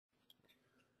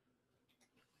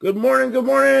Good morning,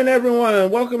 everyone.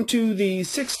 Welcome to the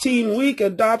 16-week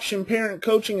Adoption Parent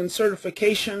Coaching and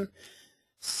Certification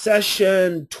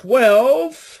Session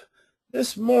 12.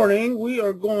 This morning, we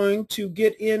are going to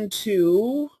get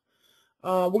into,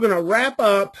 we're going to wrap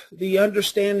up the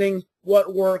understanding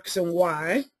what works and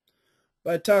why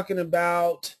by talking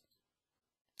about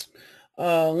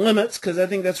limits, because I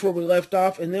think that's where we left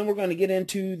off, and then we're going to get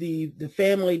into the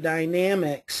family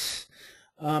dynamics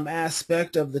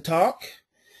aspect of the talk,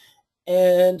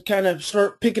 and kind of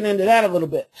start picking into that a little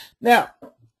bit. Now,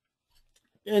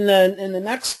 in the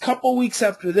next couple weeks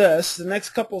after this, the next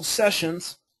couple of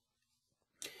sessions,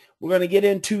 we're going to get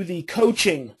into the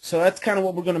coaching. So that's kind of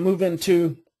what we're going to move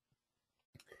into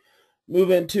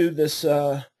this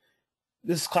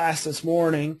this class this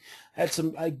morning. Had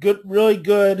some really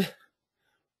good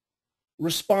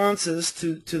responses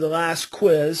to the last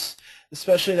quiz,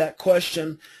 especially that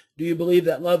question, do you believe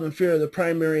that love and fear are the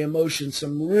primary emotions?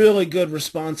 Some really good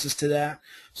responses to that.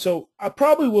 So I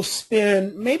probably will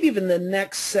spend maybe even the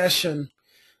next session,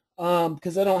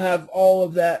 because I don't have all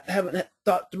of that, haven't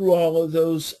thought through all of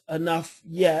those enough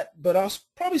yet, but I'll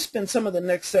probably spend some of the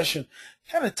next session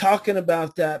kind of talking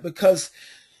about that, because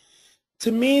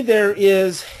to me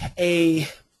there's a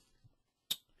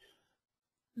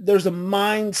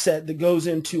mindset that goes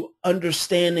into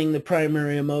understanding the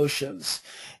primary emotions.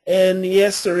 And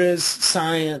yes, there is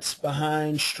science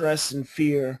behind stress and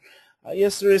fear.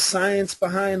 Yes, there is science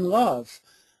behind love.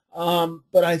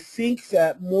 But I think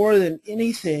that more than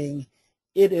anything,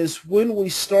 it is when we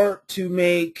start to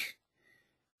make,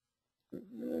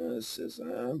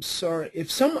 I'm sorry,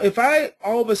 if I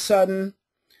all of a sudden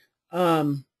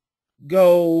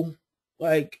go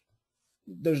like,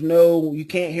 you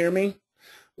can't hear me,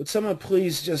 would someone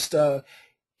please just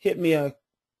hit me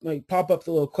pop up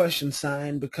the little question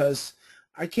sign, because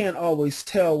I can't always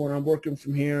tell when I'm working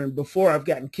from here, and before I've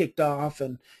gotten kicked off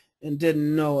and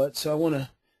didn't know it. So I want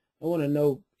to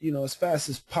know, as fast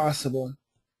as possible.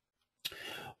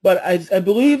 But I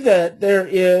believe that there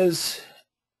is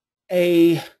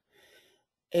a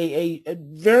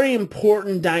very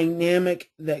important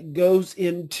dynamic that goes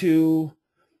into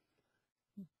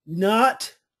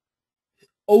not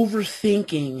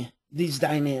overthinking these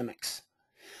dynamics.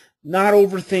 Not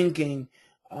overthinking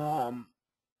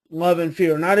love and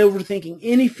fear, not overthinking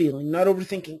any feeling, not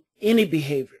overthinking any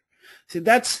behavior. See,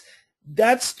 that's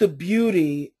the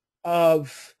beauty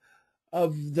of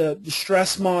the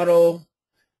stress model.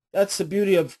 That's the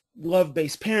beauty of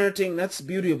love-based parenting. That's the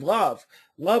beauty of love.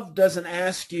 Love doesn't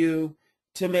ask you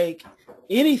to make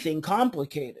anything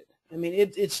complicated. I mean,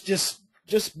 it's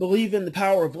just believe in the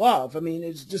power of love. I mean,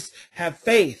 it's just have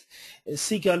faith,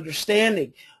 seek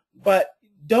understanding, but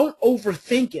don't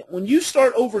overthink it. When you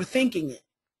start overthinking it,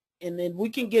 and then we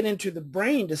can get into the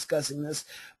brain discussing this,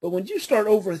 but when you start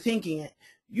overthinking it,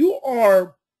 you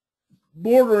are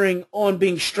bordering on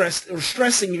being stressed or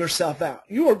stressing yourself out.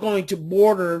 You are going to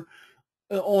border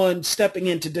on stepping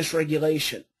into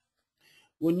dysregulation.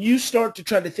 When you start to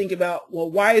try to think about,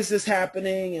 well, why is this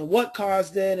happening, and what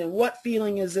caused it, and what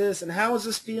feeling is this, and how is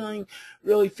this feeling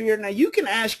really fear? Now, you can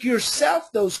ask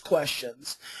yourself those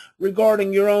questions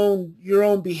regarding your own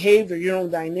behavior, your own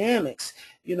dynamics.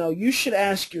 You should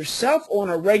ask yourself on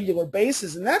a regular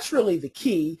basis, and that's really the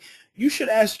key. You should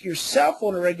ask yourself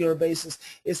on a regular basis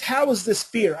is, how is this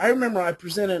fear? I remember I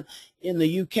presented in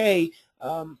the UK.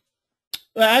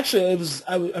 Well, actually,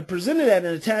 I presented at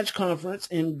an attached conference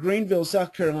in Greenville,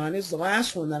 South Carolina. It's the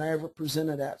last one that I ever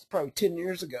presented at. It's probably 10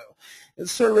 years ago. And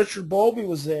Sir Richard Bowlby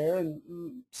was there, and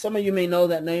some of you may know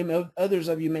that name, others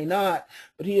of you may not,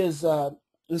 but he is the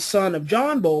son of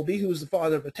John Bowlby, who was the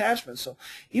father of attachment. So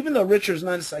even though Richard's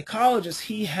not a psychologist,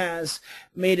 he has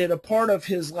made it a part of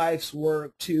his life's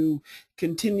work to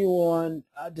continue on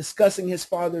discussing his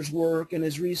father's work and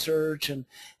his research, and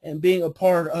being a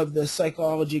part of the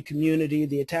psychology community,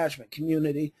 the attachment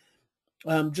community,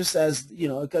 just as,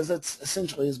 because that's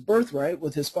essentially his birthright,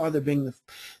 with his father being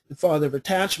the father of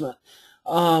attachment.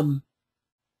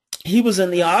 He was in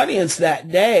the audience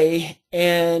that day,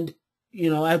 and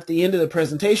at the end of the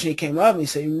presentation, he came up and he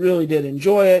said he really did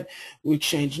enjoy it. We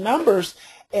exchanged numbers.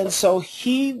 And so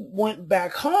he went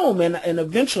back home, and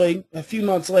eventually, a few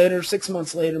months later, 6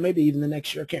 months later, maybe even the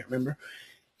next year, I can't remember,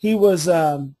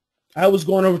 I was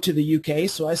going over to the UK,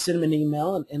 so I sent him an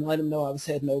email and let him know I was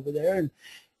heading over there. And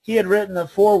he had written a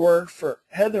foreword for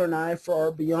Heather and I for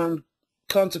our Beyond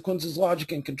Consequences, Logic,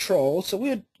 and Control. So we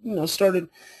had, started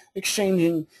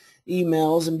exchanging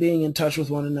emails and being in touch with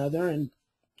one another, and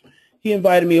he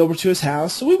invited me over to his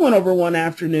house. So we went over one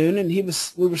afternoon, and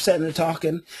we were sitting there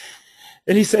talking.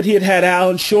 And he said he had had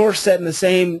Alan Shore sit in the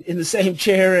same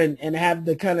chair and have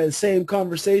the kind of same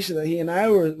conversation that he and I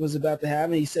was about to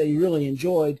have. And he said he really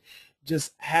enjoyed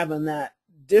just having that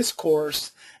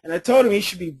discourse. And I told him he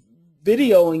should be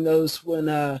videoing those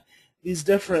when these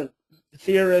different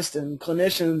theorists and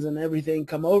clinicians and everything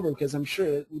come over, because I'm sure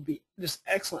it would be just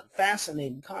excellent,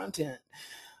 fascinating content.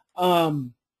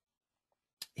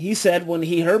 He said when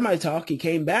he heard my talk, he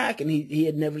came back and he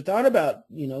had never thought about,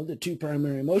 the two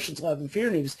primary emotions, love and fear.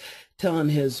 And he was telling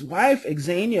his wife,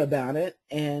 Xenia, about it.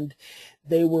 And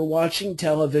they were watching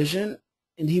television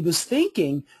and he was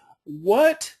thinking,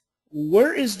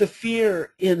 where is the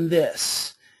fear in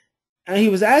this? And he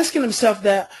was asking himself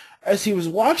that as he was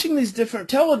watching these different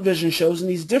television shows and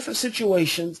these different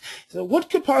situations. He said, what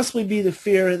could possibly be the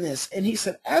fear in this? And he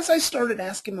said, as I started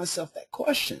asking myself that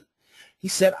question, he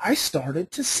said, I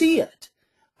started to see it.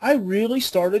 I really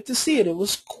started to see it. It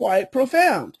was quite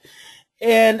profound.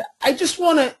 And I just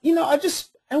want to,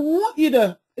 I want you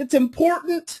to, it's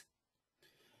important.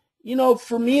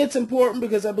 For me, it's important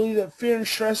because I believe that fear and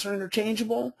stress are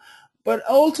interchangeable. But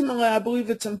ultimately, I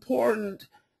believe it's important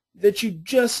that you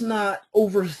just not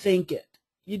overthink it.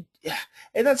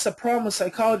 And that's the problem with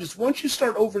psychologists. Once you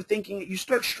start overthinking it, you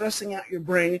start stressing out your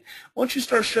brain. Once you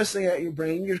start stressing out your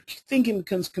brain, your thinking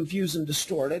becomes confused and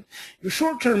distorted. Your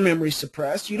short-term memory is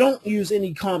suppressed. You don't use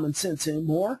any common sense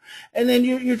anymore. And then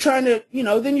you're trying to,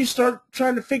 then you start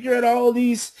trying to figure out all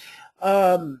these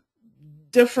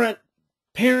different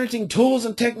parenting tools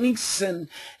and techniques and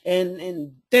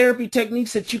therapy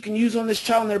techniques that you can use on this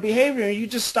child and their behavior, and you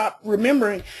just stop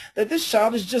remembering that this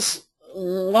child is just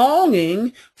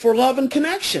longing for love and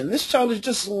connection. This child is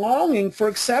just longing for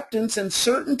acceptance and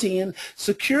certainty and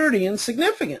security and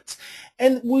significance.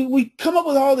 And we come up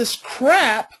with all this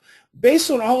crap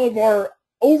based on all of our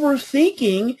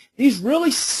overthinking these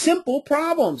really simple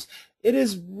problems. It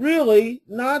is really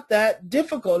not that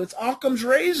difficult. It's Occam's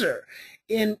razor.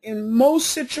 In most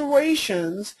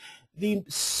situations, the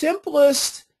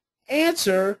simplest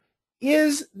answer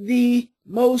is the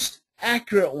most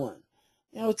accurate one.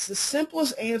 It's the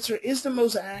simplest answer is the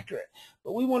most accurate,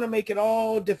 but we want to make it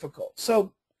all difficult.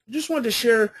 So just wanted to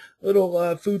share a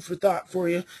little food for thought for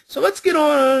you. So let's get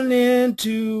on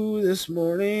into this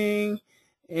morning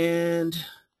and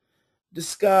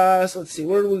discuss. Let's see,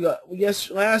 where do we go? Yes,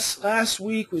 last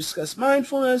week we discussed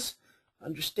mindfulness,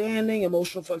 understanding,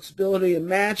 emotional flexibility, and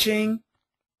matching,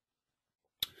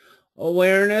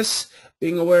 awareness,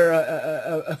 being aware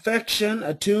of affection,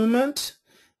 attunement,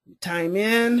 time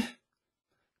in,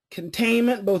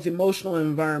 containment, both emotional and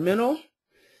environmental,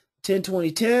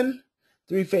 10-20-10,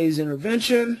 three-phase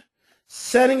intervention,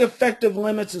 setting effective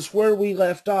limits is where we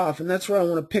left off, and that's where I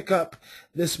want to pick up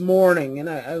this morning. And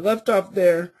I left off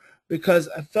there because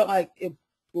I felt like it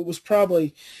was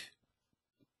probably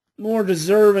more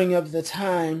deserving of the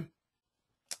time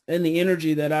and the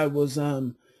energy that I was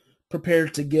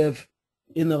prepared to give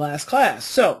in the last class.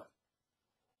 So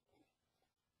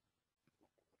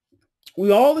we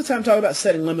all the time talk about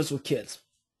setting limits with kids.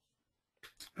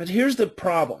 But here's the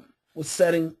problem with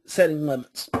setting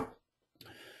limits.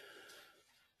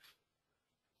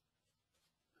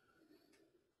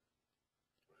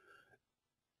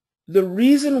 The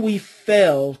reason we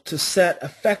fail to set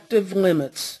effective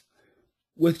limits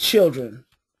with children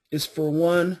is for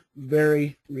one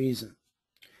very reason.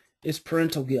 It's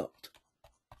parental guilt.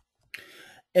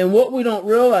 And what we don't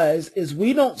realize is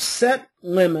we don't set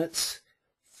limits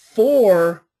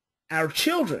for our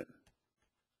children.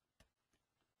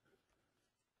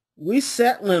 We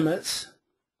set limits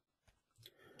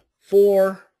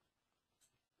for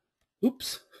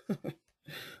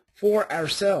for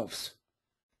ourselves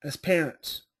as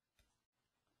parents.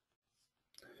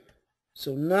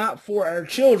 So not for our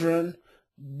children,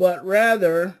 but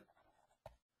rather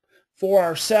for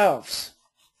ourselves.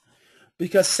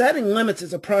 Because setting limits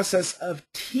is a process of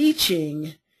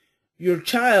teaching your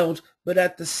child, but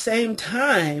at the same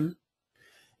time,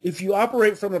 if you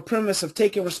operate from a premise of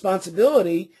taking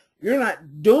responsibility, you're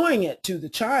not doing it to the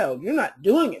child. You're not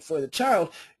doing it for the child.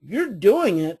 You're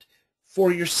doing it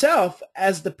for yourself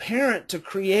as the parent to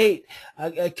create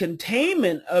a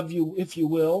containment of you, if you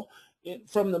will,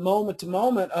 from the moment to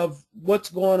moment of what's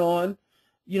going on,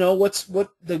 what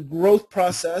the growth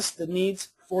process, the needs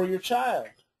for your child.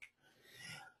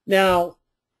 Now,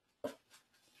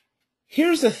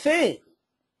 here's the thing.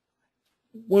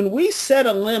 When we set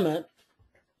a limit,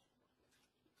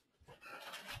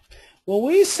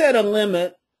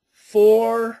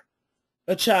 for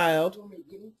a child,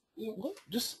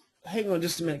 just hang on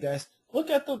just a minute, guys. Look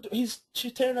at she's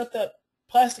tearing up that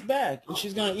plastic bag, and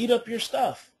she's going to eat up your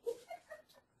stuff.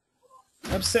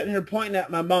 I'm sitting here pointing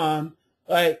at my mom,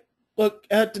 Like, look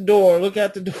at the door, look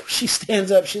at the door. She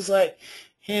stands up. She's like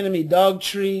handing me dog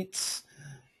treats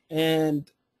and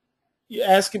you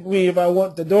asking me if I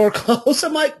want the door closed.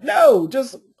 I'm like, no,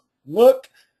 look,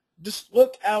 just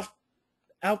look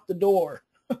out the door.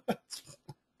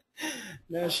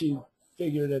 Now she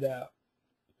figured it out.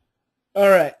 All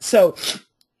right. So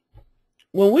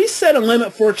when we set a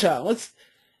limit for a child,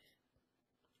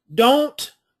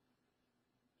 don't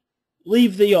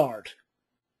leave the yard.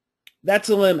 That's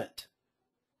a limit.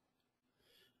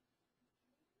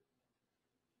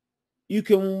 You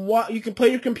can play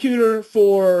your computer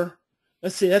for,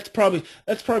 let's see, that's probably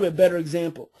a better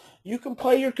example. You can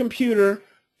play your computer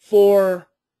for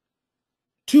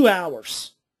 2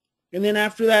 hours, and then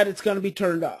after that, it's going to be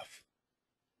turned off.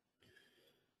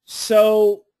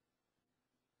 So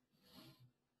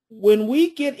when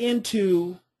we get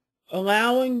into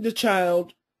allowing the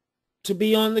child to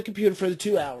be on the computer for the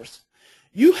 2 hours,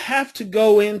 you have to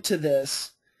go into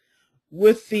this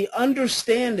with the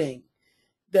understanding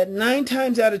that 9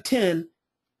 times out of 10,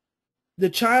 the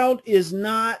child is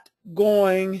not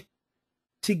going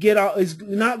to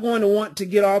want to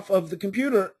get off of the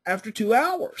computer after 2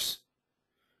 hours.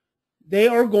 They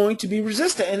are going to be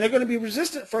resistant, and they're going to be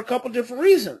resistant for a couple different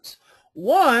reasons.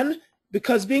 One,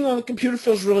 because being on the computer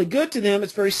feels really good to them.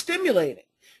 It's very stimulating.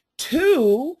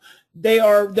 Two,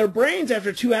 their brains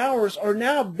after 2 hours are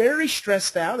now very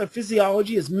stressed out. Their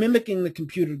physiology is mimicking the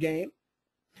computer game.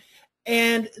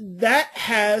 And that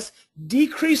has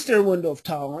decreased their window of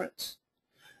tolerance.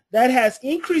 That has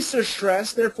increased their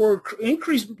stress, therefore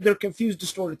increased their confused,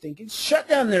 distorted thinking, shut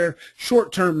down their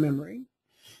short-term memory.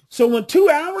 So when 2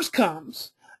 hours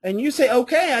comes and you say,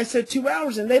 okay, I said 2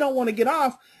 hours, and they don't want to get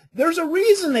off, there's a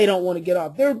reason they don't want to get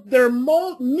off. There are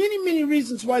many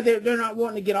reasons why they're not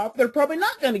wanting to get off. They're probably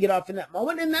not going to get off in that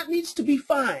moment, and that needs to be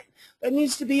fine. That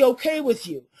needs to be okay with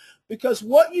you. Because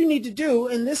what you need to do,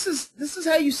 and this is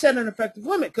how you set an effective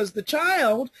limit, because the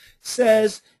child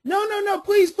says, no,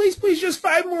 please, just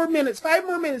 5 more minutes, 5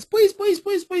 more minutes,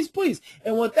 please.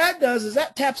 And what that does is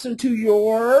that taps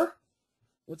into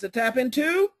what's it tap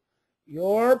into?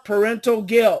 Your parental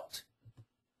guilt.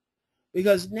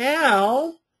 Because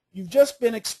now you've just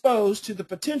been exposed to the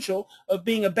potential of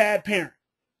being a bad parent.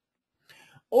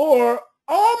 Or,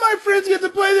 all my friends get to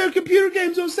play their computer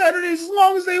games on Saturdays as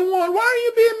long as they want. Why are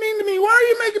you being mean to me? Why are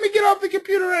you making me get off the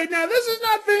computer right now? This is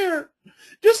not fair.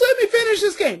 Just let me finish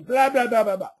this game. Blah, blah, blah,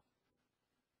 blah, blah.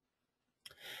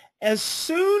 As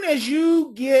soon as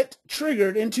you get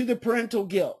triggered into the parental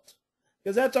guilt,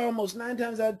 because that's almost 9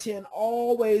 times out of 10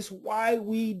 always why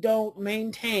we don't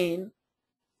maintain.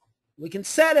 We can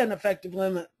set an effective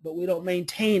limit, but we don't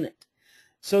maintain it.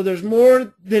 So there's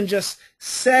more than just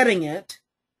setting it.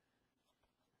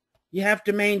 You have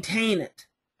to maintain it.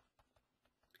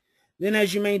 Then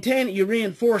as you maintain it, you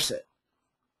reinforce it.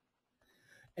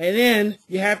 And then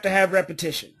you have to have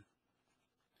repetition.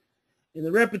 And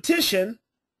the repetition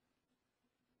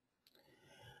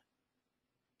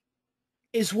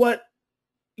is what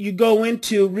you go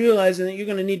into realizing that you're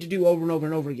going to need to do over and over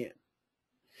and over again.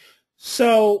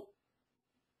 So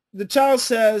the child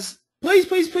says, please,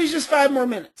 just 5 more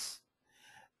minutes.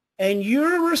 And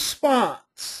your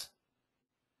response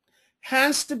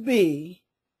has to be,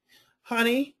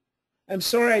 honey, I'm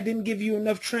sorry I didn't give you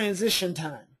enough transition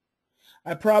time.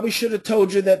 I probably should have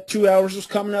told you that 2 hours was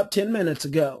coming up 10 minutes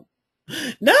ago.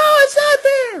 No, it's not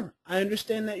fair. I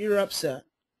understand that you're upset.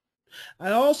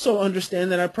 I also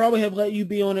understand that I probably have let you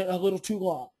be on it a little too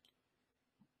long.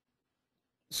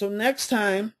 So next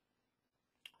time,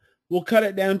 we'll cut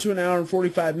it down to 1 hour and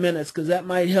 45 minutes because that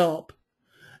might help.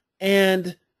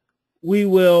 And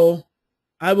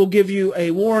I will give you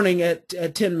a warning at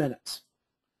 10 minutes.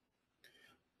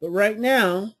 But right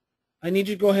now, I need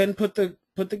you to go ahead and put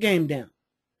the game down.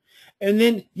 And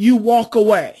then you walk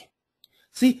away.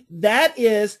 See, that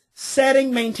is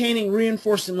setting, maintaining,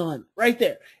 reinforcing the limit right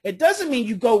there. It doesn't mean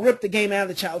you go rip the game out of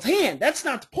the child's hand. That's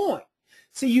not the point.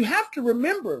 See, you have to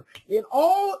remember, in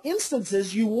all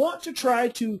instances, you want to try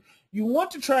to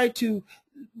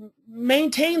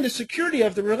maintain the security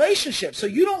of the relationship. So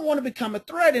you don't want to become a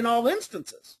threat in all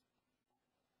instances.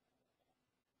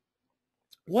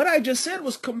 What I just said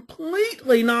was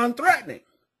completely non-threatening.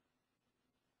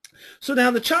 So now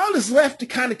the child is left to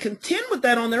kind of contend with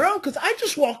that on their own because I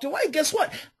just walked away. Guess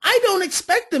what? I don't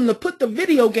expect them to put the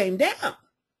video game down.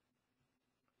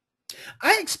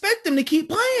 I expect them to keep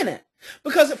playing it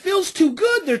because it feels too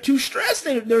good. They're too stressed.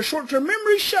 Their short-term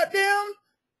memory shut down.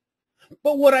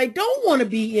 But what I don't want to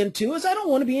be into is I don't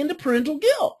want to be into parental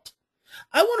guilt.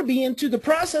 I want to be into the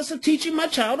process of teaching my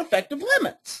child effective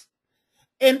limits.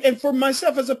 And for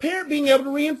myself as a parent, being able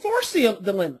to reinforce the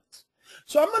limits.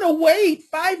 So I'm going to wait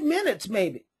 5 minutes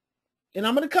maybe. And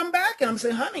I'm going to come back and I'm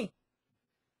saying, honey,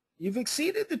 you've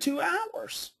exceeded the 2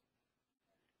 hours.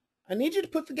 I need you to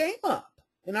put the game up.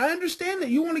 And I understand that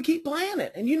you want to keep playing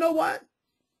it. And you know what?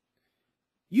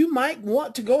 You might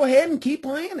want to go ahead and keep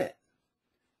playing it.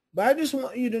 But I just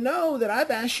want you to know that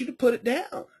I've asked you to put it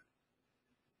down.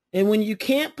 And when you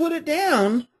can't put it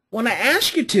down, when I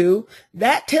ask you to,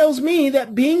 that tells me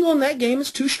that being on that game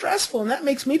is too stressful. And that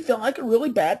makes me feel like a really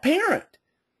bad parent.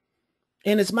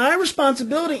 And it's my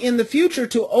responsibility in the future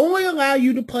to only allow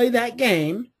you to play that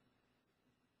game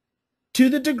to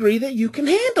the degree that you can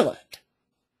handle it.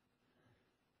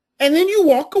 And then you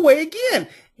walk away again.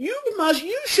 You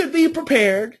should be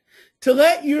prepared to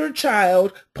let your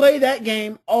child play that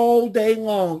game all day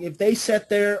long if they sit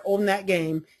there on that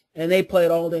game and they play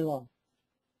it all day long.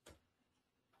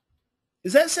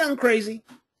 Does that sound crazy?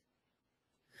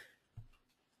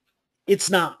 It's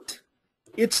not.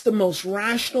 It's the most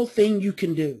rational thing you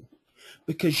can do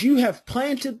because you have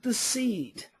planted the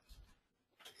seed.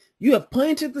 You have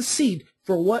planted the seed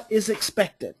for what is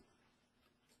expected.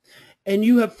 And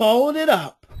you have followed it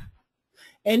up.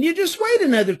 And you just wait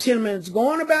another 10 minutes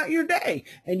going about your day.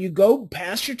 And you go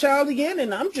past your child again,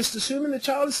 and I'm just assuming the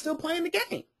child is still playing the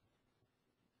game.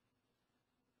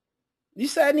 You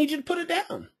say, I need you to put it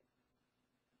down.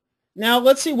 Now,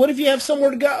 let's see, what if you have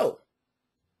somewhere to go?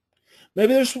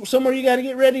 Maybe there's somewhere you got to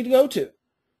get ready to go to.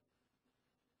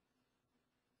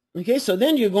 Okay, so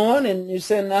then you're going and you're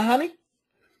saying, now, honey,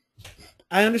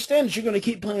 I understand that you're going to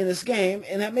keep playing this game,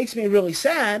 and that makes me really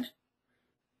sad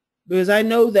because I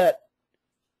know that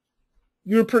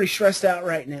you're pretty stressed out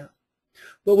right now.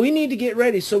 But we need to get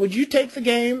ready. So would you take the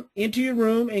game into your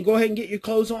room and go ahead and get your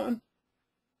clothes on?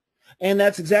 And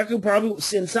that's exactly probably,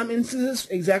 in some instances,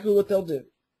 exactly what they'll do.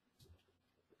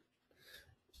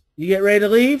 You get ready to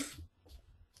leave?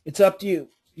 It's up to you.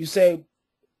 You say,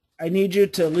 I need you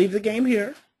to leave the game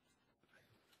here.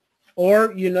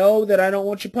 Or you know that I don't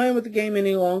want you playing with the game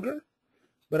any longer,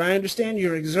 but I understand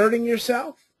you're exerting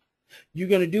yourself. You're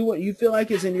going to do what you feel like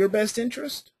is in your best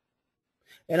interest,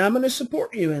 and I'm going to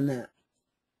support you in that.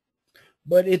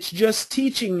 But it's just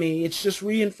teaching me, it's just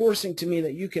reinforcing to me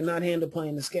that you cannot handle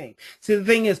playing this game. See, the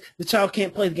thing is, the child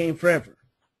can't play the game forever.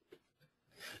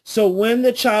 So when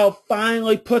the child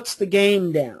finally puts the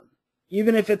game down,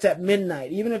 even if it's at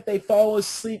midnight, even if they fall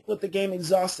asleep with the game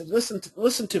exhausted,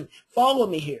 listen to me, follow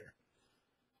me here.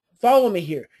 Follow me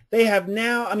here. They have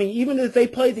now, I mean, even if they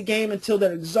play the game until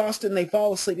they're exhausted and they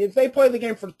fall asleep, if they play the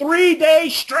game for 3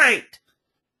 days straight,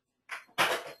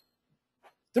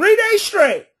 3 days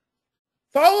straight,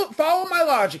 follow my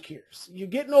logic here. So you're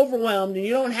getting overwhelmed and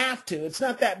you don't have to. It's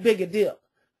not that big a deal.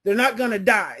 They're not going to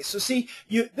die. So see,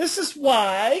 this is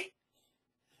why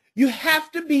you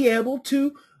have to be able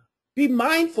to be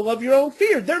mindful of your own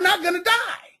fear. They're not going to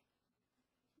die.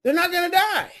 They're not going to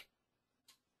die.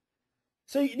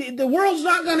 So the world's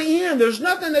not going to end. There's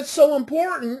nothing that's so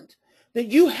important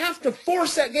that you have to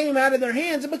force that game out of their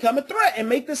hands and become a threat and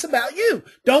make this about you.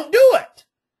 Don't do it.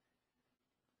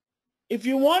 If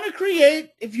you want to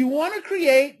create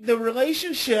the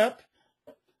relationship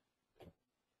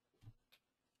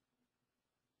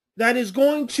that is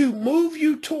going to move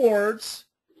you towards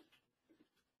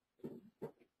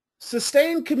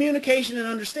sustained communication and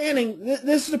understanding,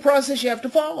 this is the process you have to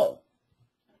follow.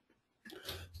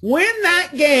 When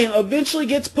that game eventually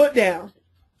gets put down,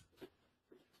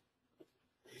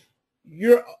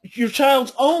 your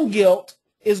child's own guilt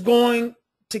is going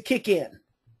to kick in.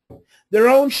 Their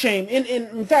own shame.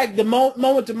 In fact, the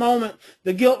moment to moment,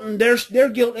 the guilt and their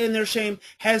guilt and their shame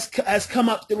has come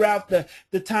up throughout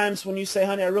the times when you say,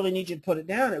 honey, I really need you to put it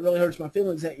down. It really hurts my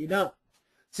feelings that you don't.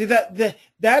 See,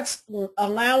 that's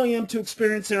allowing them to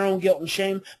experience their own guilt and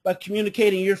shame by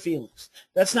communicating your feelings.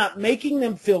 That's not making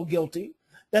them feel guilty.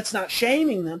 That's not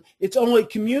shaming them. It's only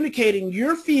communicating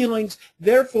your feelings,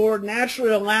 therefore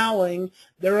naturally allowing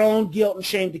their own guilt and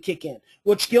shame to kick in,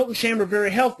 which guilt and shame are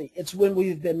very healthy. It's when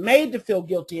we've been made to feel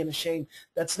guilty and ashamed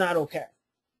that's not okay.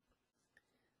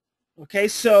 Okay,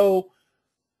 so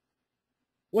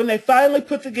when they finally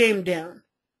put the game down,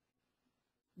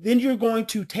 then you're going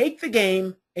to take the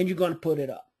game and you're going to put it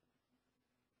up.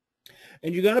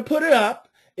 And you're going to put it up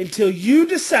until you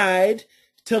decide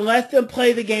to let them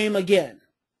play the game again.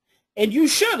 And you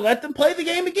should let them play the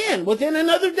game again within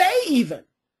another day even.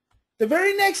 The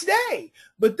very next day.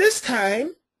 But this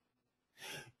time,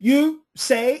 you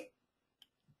say,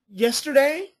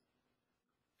 yesterday,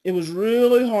 it was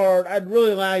really hard. I'd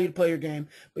really allow you to play your game.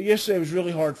 But yesterday was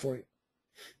really hard for you.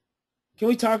 Can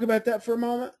we talk about that for a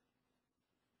moment?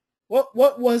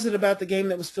 What was it about the game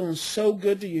that was feeling so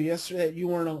good to you yesterday that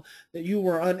you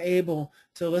were unable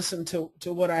to listen to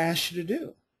what I asked you to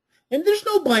do? And there's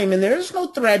no blame in there. There's no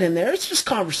threat in there. It's just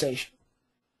conversation.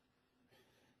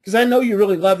 Because I know you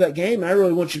really love that game, and I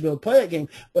really want you to be able to play that game.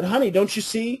 But honey, don't you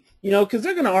see? Because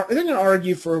they're gonna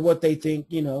argue for what they think.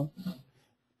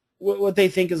 What they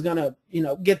think is gonna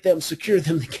secure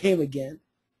them the game again.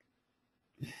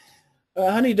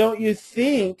 Honey, don't you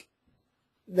think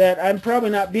that I'm probably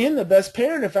not being the best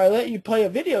parent if I let you play a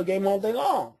video game all day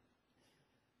long?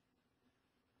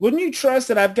 Wouldn't you trust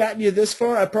that I've gotten you this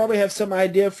far? I probably have some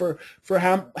idea for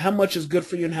how much is good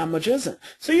for you and how much isn't.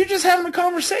 So you're just having a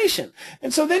conversation.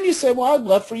 And so then you say, well, I'd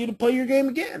love for you to play your game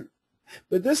again.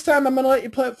 But this time I'm going to let you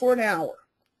play it for an hour.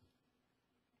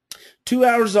 2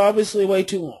 hours is obviously way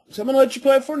too long. So I'm going to let you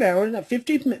play it for an hour. And at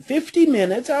 50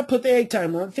 minutes, I'll put the egg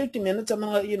timer on. 50 minutes, I'm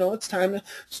going to let you know it's time to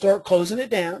start closing it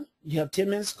down. You have 10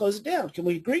 minutes to close it down. Can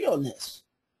we agree on this?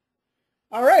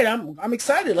 All right, I'm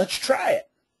excited. Let's try it.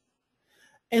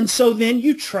 And so then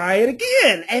you try it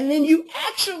again, and then you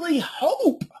actually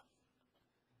hope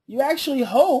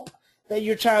that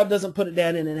your child doesn't put it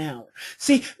down in an hour.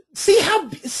 See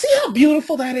how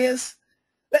beautiful that is?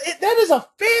 That is a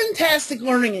fantastic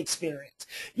learning experience.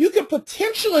 You could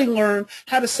potentially learn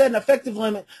how to set an effective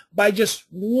limit by just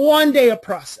one day of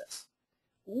process.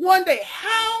 One day.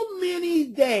 How many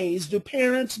days do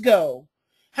parents go?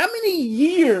 How many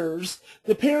years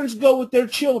do parents go with their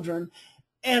children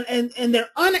and they're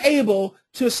unable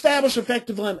to establish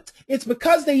effective limits? It's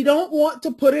because they don't want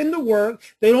to put in the work.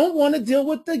 They don't want to deal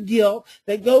with the guilt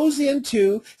that goes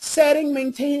into setting,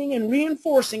 maintaining, and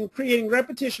reinforcing, creating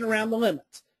repetition around the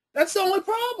limits. That's the only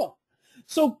problem.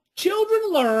 So children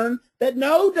learn that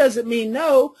no doesn't mean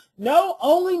no. No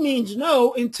only means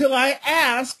no until I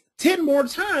ask 10 more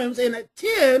times, and at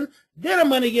 10, then I'm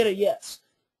going to get a yes.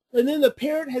 And then the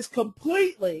parent has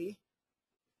completely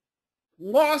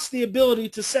lost the ability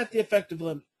to set the effective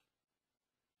limit.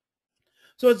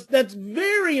 So that's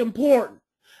very important.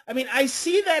 I mean, I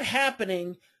see that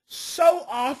happening so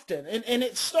often, and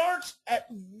it starts at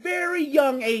very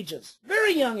young ages,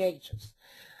 very young ages.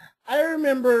 I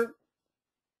remember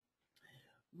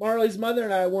Marley's mother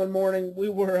and I one morning, we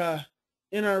were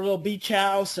in our little beach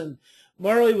house, and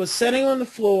Marley was sitting on the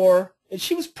floor, and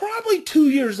she was probably 2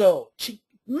 years old. She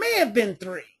may have been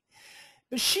 3.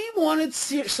 But she wanted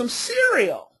some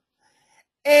cereal.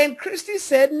 And Christy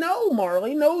said, no,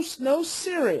 Marley, no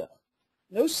cereal.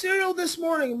 No cereal this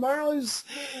morning. Marley's,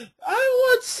 I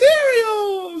want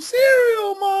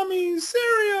cereal, Mommy,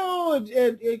 cereal.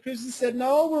 And Christy said,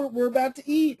 no, we're about to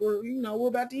eat. We're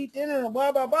about to eat dinner and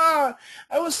blah, blah, blah.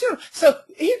 I want cereal. So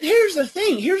here's the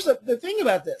thing. Here's the thing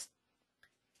about this.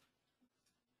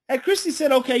 Had Christy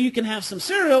said, okay, you can have some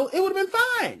cereal, it would have been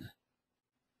fine.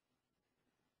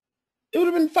 It would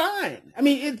have been fine. I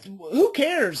mean, who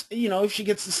cares, if she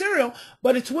gets the cereal?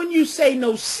 But it's when you say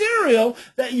no cereal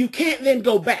that you can't then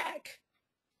go back.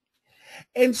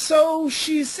 And so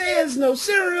she says no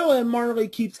cereal, and Marley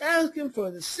keeps asking for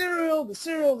the cereal.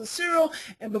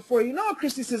 And before you know it,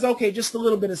 Christy says, okay, just a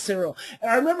little bit of cereal.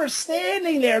 And I remember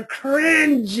standing there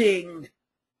cringing,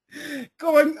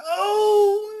 going,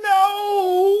 oh,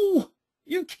 no,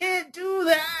 you can't do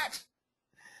that.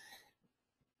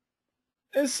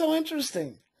 It's so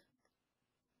interesting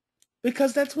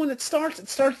because that's when it starts. It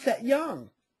starts that young.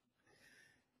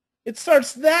 It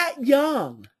starts that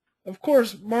young. Of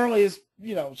course, Marley is,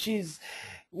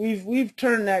 we've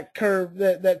turned that curve,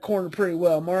 that corner pretty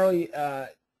well. Marley,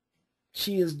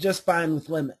 she is just fine with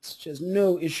limits. She has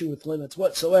no issue with limits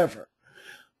whatsoever.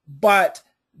 But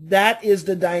that is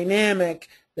the dynamic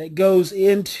that goes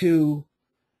into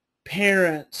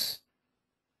parents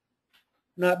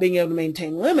not being able to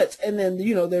maintain limits. And then,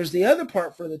 there's the other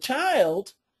part for the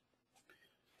child.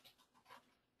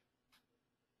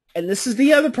 And this is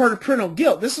the other part of parental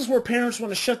guilt. This is where parents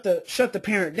want to shut the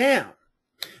parent down.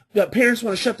 The parents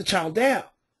want to shut the child down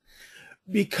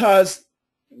because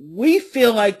we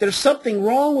feel like there's something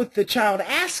wrong with the child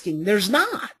asking. There's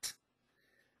not.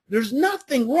 There's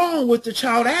nothing wrong with the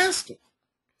child asking.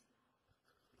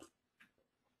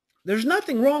 There's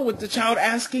nothing wrong with the child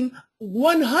asking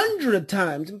 100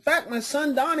 times. In fact, my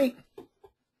son Donnie,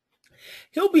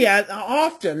 he'll be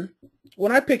often,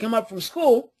 when I pick him up from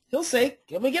school, he'll say,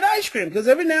 can we get ice cream? Because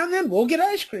every now and then we'll get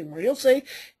ice cream. Or he'll say,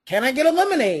 can I get a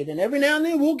lemonade? And every now and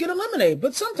then we'll get a lemonade.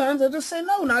 But sometimes I'll just say,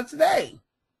 no, not today.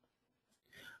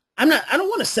 I don't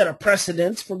want to set a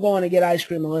precedence for going to get ice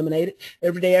cream and lemonade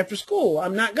every day after school.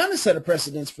 I'm not going to set a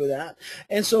precedence for that.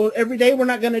 And so every day we're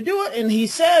not going to do it. And he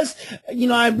says,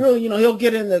 I really, he'll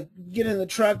get in the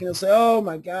truck and he'll say, oh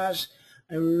my gosh,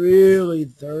 I'm really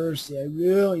thirsty. I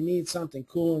really need something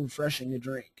cool and refreshing to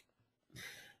drink.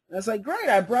 And I was like, great,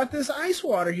 I brought this ice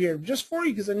water here just for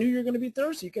you because I knew you were going to be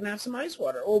thirsty. You can have some ice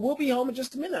water. Or we'll be home in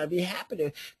just a minute. I'd be happy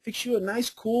to fix you a nice,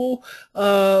 cool,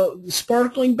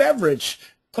 sparkling beverage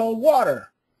called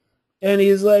water. And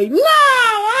he's like, no,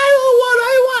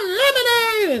 I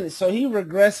want lemonade. And so he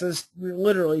regresses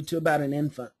literally to about an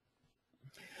infant.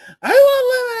 I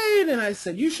want lemonade. And I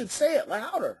said, you should say it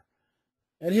louder.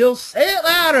 And he'll say it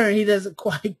louder, and he doesn't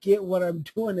quite get what I'm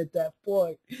doing at that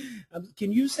point.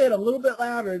 Can you say it a little bit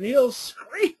louder? And he'll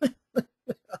scream it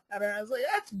louder. I was like,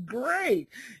 that's great.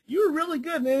 You were really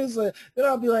good. And then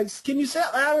I'll be like, can you say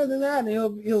it louder than that?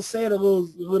 And he'll say it a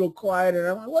little quieter.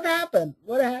 And I'm like, what happened?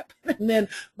 What happened? And then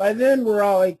by then we're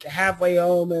all like halfway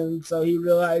home, and so he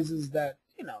realizes that,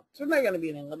 there's not going to be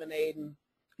any lemonade, and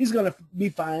he's going to be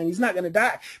fine. He's not going to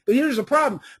die. But here's the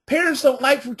problem. Parents don't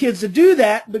like for kids to do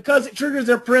that because it triggers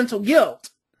their parental guilt.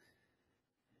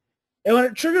 And when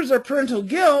it triggers their parental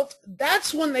guilt,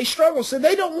 that's when they struggle. So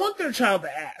they don't want their child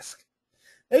to ask.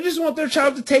 They just want their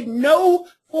child to take no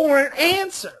for an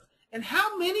answer. And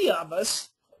how many of us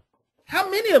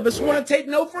want to take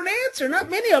no for an answer? Not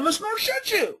many of us, nor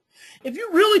should you. If you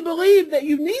really believe that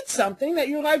you need something, that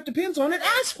your life depends on it,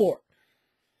 ask for it.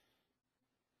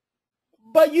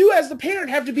 But you as the parent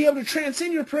have to be able to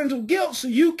transcend your parental guilt so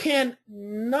you can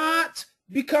not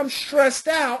become stressed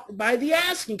out by the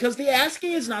asking, because the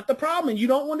asking is not the problem. And you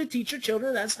don't want to teach your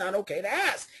children that's not okay to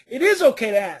ask. It is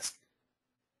okay to ask.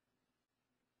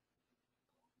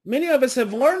 Many of us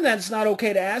have learned that it's not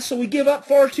okay to ask, so we give up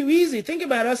far too easy. Think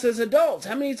about us as adults.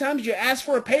 How many times did you ask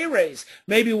for a pay raise?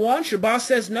 Maybe once. Your boss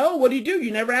says no. What do?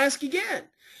 You never ask again.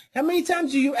 How many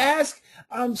times do you ask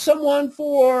someone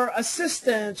for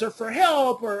assistance or for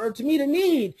help or to meet a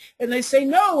need, and they say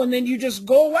no, and then you just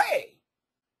go away?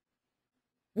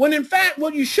 When in fact,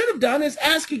 what you should have done is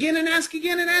ask again and ask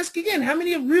again and ask again. How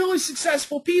many of really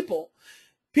successful people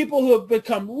who have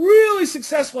become really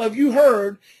successful, have you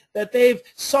heard that they've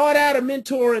sought out a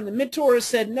mentor and the mentor has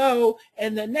said no,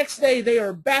 and the next day they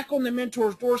are back on the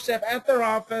mentor's doorstep at their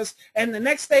office, and the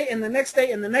next day and the next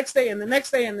day and the next day and the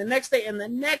next day and the next day and the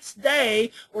next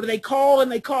day, or they call and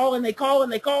they call and they call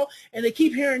and they call, and they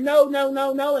keep hearing no, no,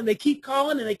 no, no, and they keep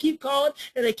calling and they keep calling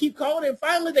and they keep calling, and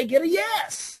finally they get a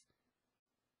yes.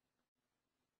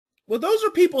 Well, those are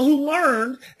people who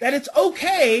learned that it's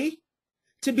okay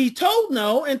to be told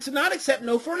no and to not accept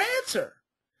no for an answer.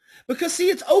 Because, see,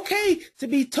 it's okay to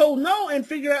be told no and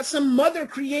figure out some other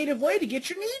creative way to get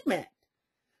your need met.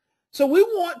 So we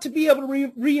want to be able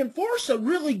to reinforce a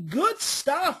really good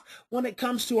stuff when it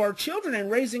comes to our children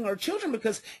and raising our children,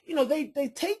 because,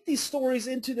 they take these stories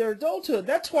into their adulthood.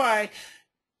 That's why,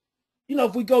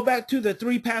 if we go back to the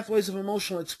 3 pathways of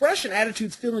emotional expression,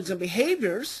 attitudes, feelings, and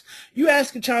behaviors, you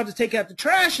ask a child to take out the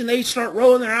trash and they start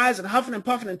rolling their eyes and huffing and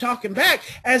puffing and talking back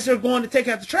as they're going to take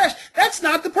out the trash. That's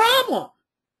not the problem.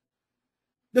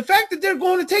 The fact that they're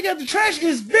going to take out the trash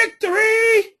is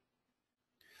victory.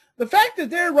 The fact that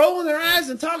they're rolling their eyes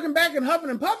and talking back and huffing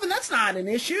and puffing, that's not an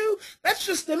issue. That's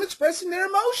just them expressing their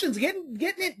emotions, getting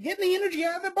the energy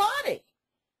out of their body.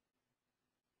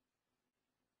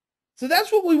 So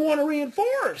that's what we want to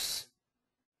reinforce.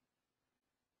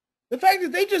 The fact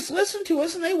that they just listened to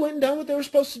us and they went and done what they were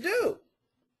supposed to do.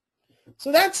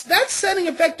 So that's setting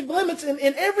effective limits in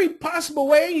every possible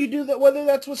way. You do that, whether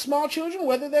that's with small children,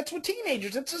 whether that's with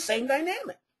teenagers. It's the same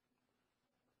dynamic.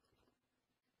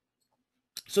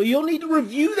 So you'll need to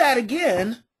review that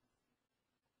again.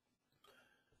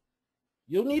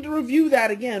 You'll need to review that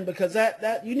again, because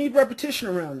that you need repetition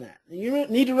around that. You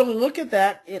need to really look at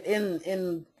that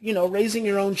in raising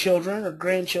your own children or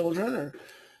grandchildren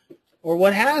or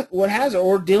what has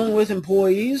or dealing with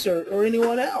employees or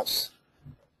anyone else.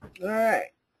 All right.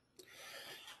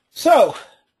 So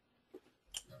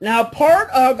now part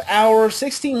of our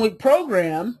 16-week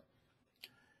program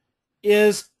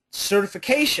is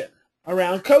certification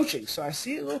around coaching. So I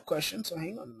see a little question, so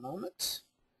hang on a moment.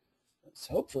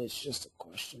 Hopefully it's just a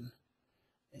question.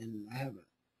 And I haven't.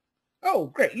 Oh,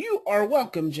 great. You are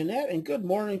welcome, Jeanette, and good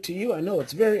morning to you. I know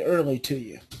it's very early to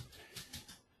you.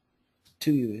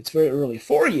 It's very early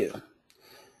for you.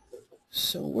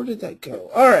 So where did that go?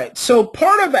 All right. So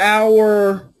part of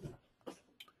our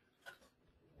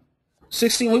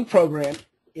 16-week program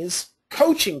is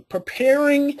coaching,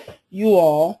 preparing you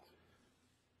all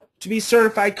to be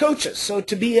certified coaches. So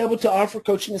to be able to offer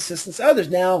coaching assistance to others.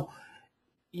 Now,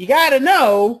 you got to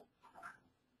know,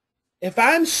 if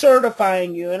I'm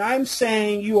certifying you and I'm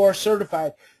saying you are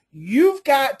certified, you've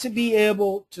got to be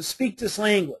able to speak this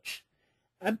language.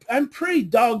 I'm pretty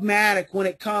dogmatic when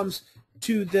it comes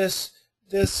to this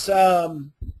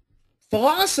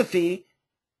philosophy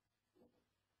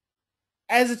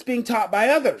as it's being taught by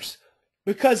others.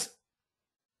 Because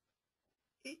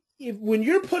when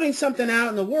you're putting something out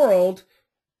in the world,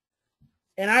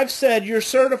 and I've said you're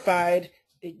certified,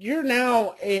 you're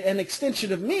now an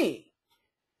extension of me.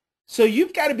 So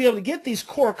you've got to be able to get these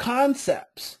core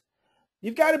concepts.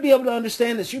 You've got to be able to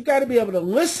understand this. You've got to be able to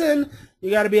listen.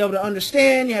 You got to be able to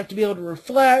understand. You have to be able to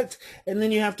reflect. And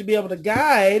then you have to be able to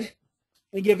guide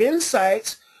and give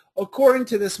insights according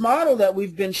to this model that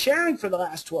we've been sharing for the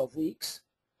last 12 weeks.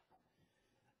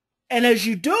 And as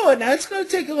you do it, now it's going to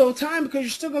take a little time because you're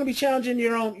still going to be challenging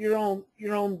your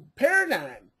own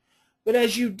paradigm. But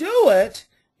as you do it,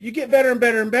 you get better and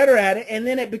better and better at it, and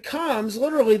then it becomes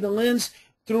literally the lens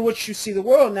through which you see the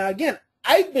world. Now, again,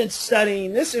 I've been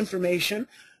studying this information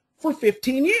for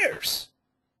 15 years.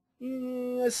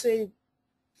 Let's say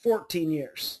 14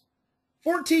 years.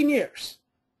 14 years.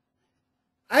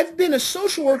 I've been a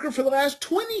social worker for the last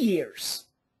 20 years.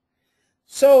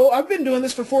 So I've been doing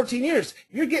this for 14 years.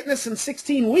 You're getting this in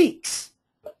 16 weeks.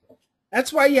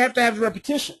 That's why you have to have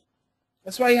repetition.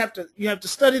 That's why you have to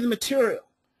study the material.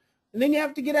 And then you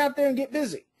have to get out there and get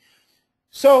busy.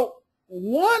 So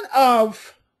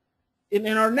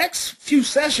in our next few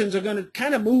sessions are going to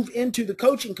kind of move into the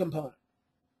coaching component.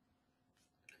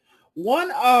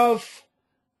 One of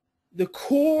the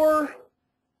core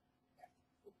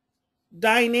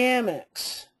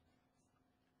dynamics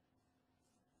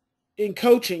in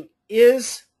coaching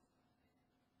is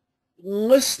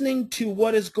listening to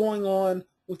what is going on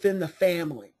within the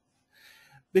family.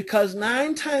 Because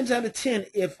 9 times out of 10,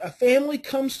 if a family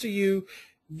comes to you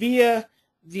via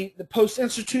the Post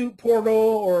Institute portal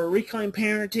or Reclaim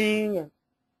Parenting, or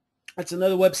that's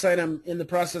another website I'm in the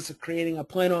process of creating. I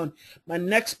plan on my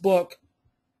next book.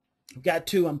 I've got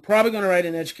 2. I'm probably going to write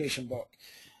an education book.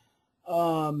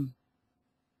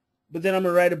 But then I'm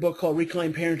going to write a book called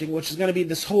Reclaim Parenting, which is going to be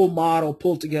this whole model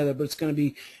pulled together, but it's going to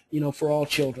be, for all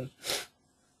children.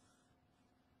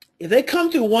 If they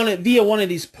come through via one of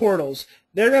these portals,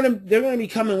 they're going to be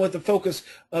coming with the focus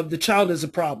of the child is a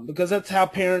problem, because that's how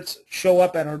parents show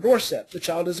up at our doorstep. The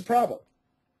child is a problem.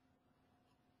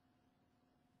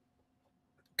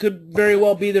 Could very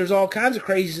well be there's all kinds of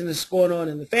craziness going on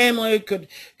in the family. Could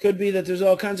be that there's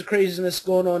all kinds of craziness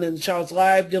going on in the child's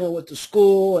life, dealing with the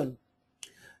school and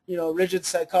rigid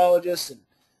psychologists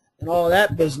and all of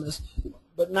that business.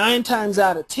 But 9 times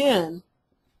out of 10,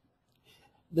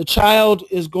 the child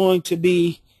is going to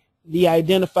be the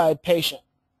identified patient.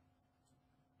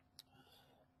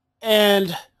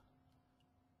 And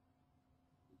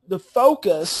the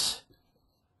focus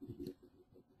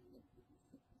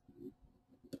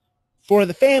for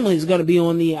the family is going to be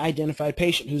on the identified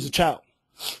patient, who's a child.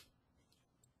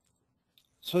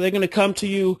 So they're going to come to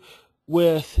you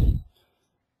with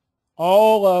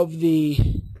all of the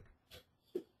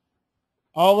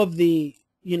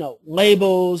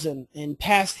labels and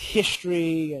past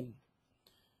history and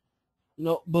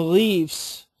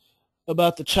beliefs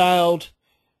about the child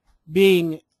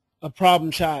being a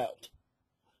problem child.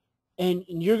 And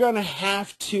you're going to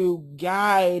have to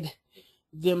guide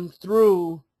them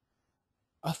through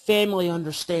a family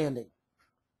understanding.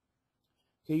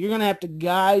 Okay, you're going to have to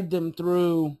guide them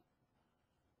through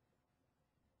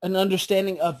an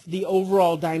understanding of the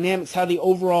overall dynamics, how the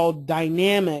overall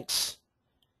dynamics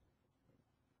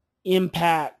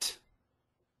impact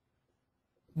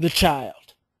the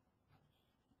child,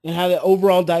 and how the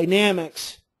overall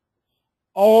dynamics,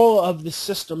 all of the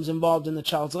systems involved in the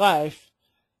child's life,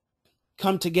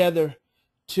 come together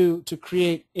to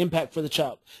create impact for the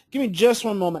child. Give me just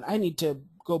one moment. I need to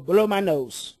go blow my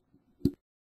nose.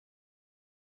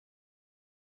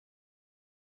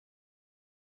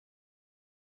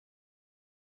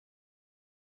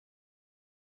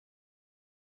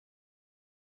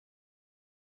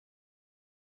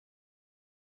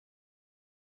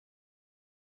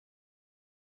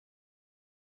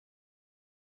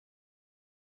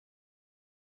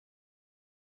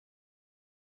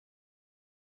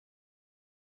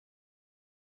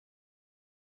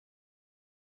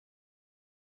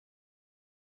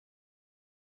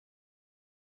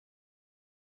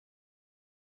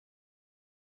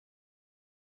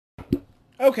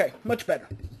 Okay, much better.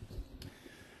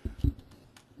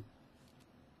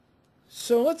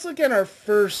 So let's look at our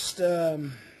first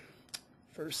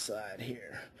slide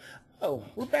here. Oh,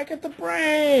 we're back at the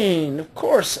brain. Of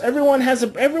course, everyone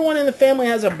in the family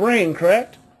has a brain,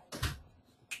 correct?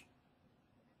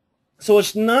 So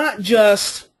it's not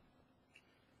just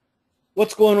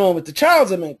what's going on with the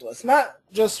child's amygdala. It's not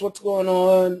just what's going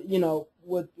on,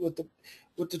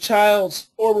 with the child's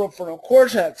orbital frontal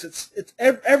cortex. It's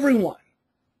everyone.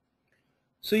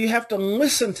 So you have to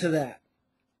listen to that.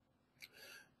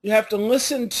 You have to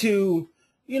listen to,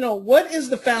 what is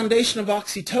the foundation of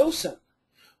oxytocin?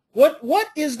 What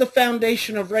is the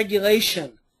foundation of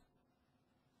regulation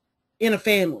in a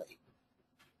family?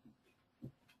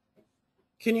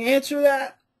 Can you answer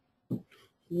that?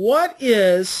 What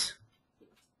is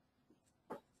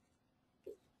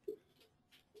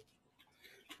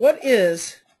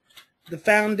the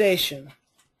foundation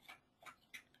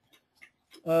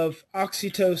of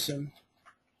oxytocin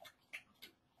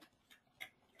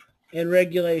and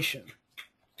regulation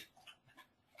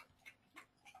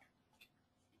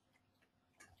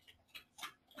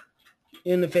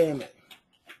in the family?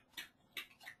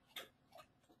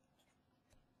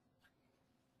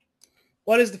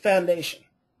 What is the foundation?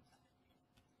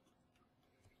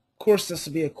 Of course, this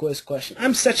will be a quiz question.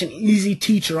 I'm such an easy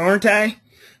teacher, aren't I?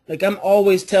 Like, I'm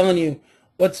always telling you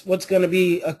what's going to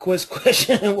be a quiz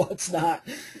question and what's not.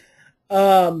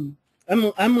 I'm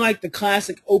like the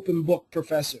classic open book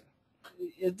professor.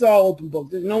 It's all open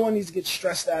book. No one needs to get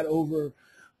stressed out over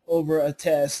a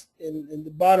test. And the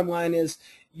bottom line is,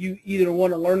 you either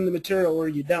want to learn the material or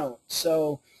you don't.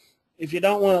 So if you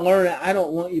don't want to learn it, I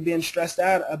don't want you being stressed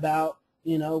out about,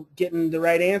 getting the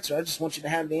right answer. I just want you to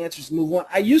have the answers and move on.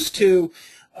 I used to,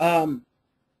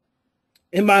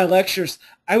 in my lectures,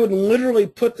 I would literally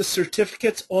put the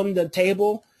certificates on the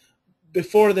table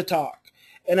before the talk.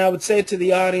 And I would say to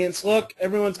the audience, look,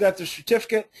 everyone's got their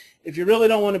certificate. If you really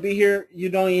don't want to be here, you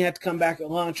don't even have to come back at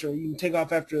lunch, or you can take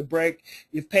off after a break.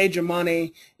 You've paid your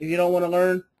money. If you don't want to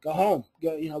learn, go home.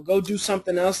 Go do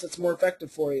something else that's more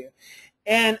effective for you.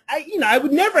 And I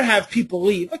would never have people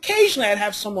leave. Occasionally, I'd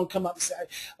have someone come up and say,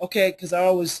 okay, because I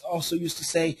always also used to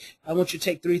say, I want you to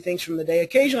take 3 things from the day.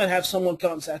 Occasionally, I'd have someone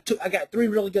come and say, I got 3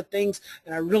 really good things,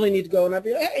 and I really need to go. And I'd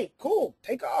be like, hey, cool,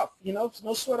 take off. It's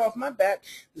no sweat off my back.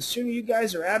 The sooner you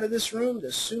guys are out of this room,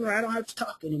 the sooner I don't have to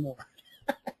talk anymore.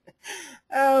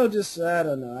 I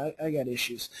don't know. I got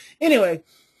issues. Anyway,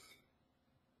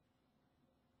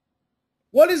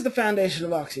 what is the foundation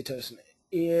of oxytocin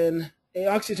in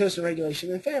oxytocin regulation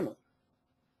in the family?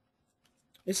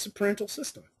 It's the parental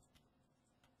system.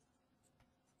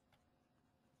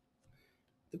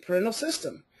 The parental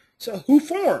system. So who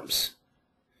forms?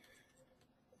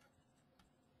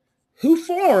 Who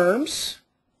forms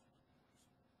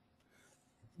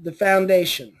the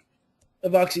foundation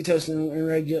of oxytocin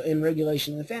and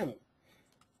regulation in the family?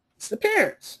 It's the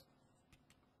parents.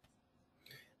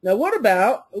 Now what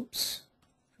about,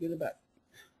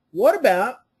 what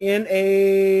about in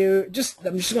I'm just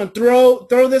going to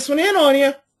throw this one in on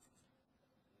you,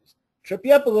 trip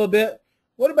you up a little bit.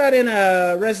 What about in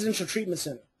a residential treatment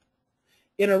center?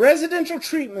 In a residential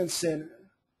treatment center,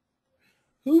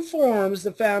 who forms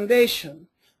the foundation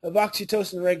of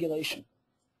oxytocin regulation?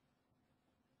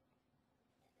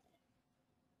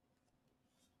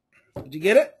 Did you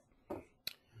get it?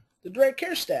 The direct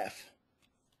care staff.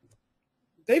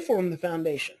 They form the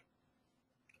foundation.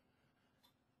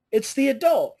 It's the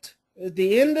adult. At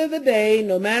the end of the day,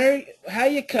 no matter how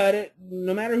you cut it,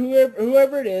 no matter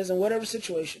whoever it is in whatever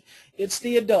situation, it's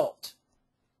the adult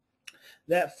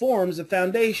that forms the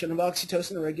foundation of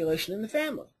oxytocin regulation in the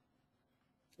family.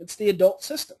 It's the adult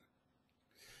system.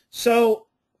 So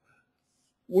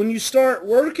when you start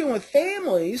working with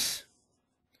families,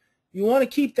 you want to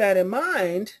keep that in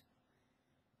mind.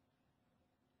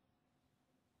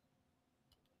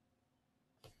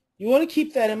 You want to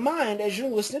keep that in mind as you're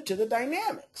listening to the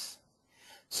dynamics.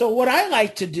 So what I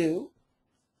like to do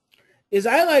is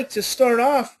I like to start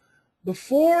off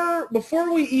before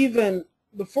we even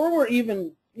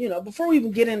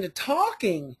get into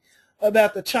talking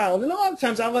about the child. And a lot of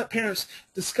times I let parents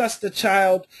discuss the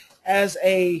child as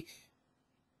a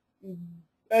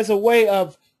way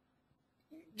of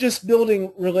just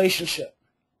building relationship,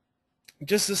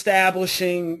 just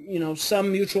establishing,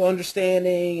 some mutual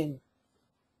understanding and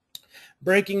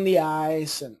breaking the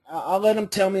ice. And I'll let them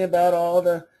tell me about all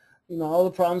the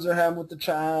problems they're having with the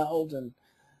child and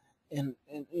kind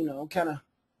of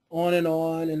on.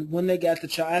 And when they got the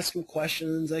child, ask them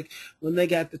questions like when they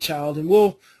got the child. And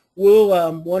we'll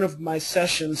one of our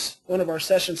sessions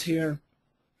here,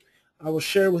 I will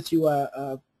share with you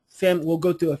we'll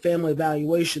go through a family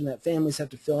evaluation that families have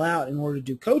to fill out in order to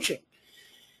do coaching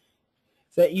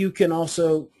that you can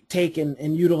also take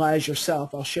and utilize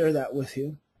yourself. I'll share that with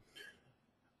you.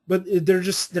 But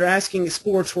they're asking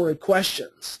exploratory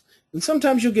questions. And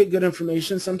sometimes you'll get good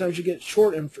information, sometimes you get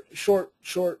short, and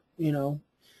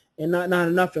not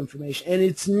enough information. And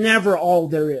it's never all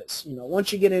there is.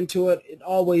 Once you get into it,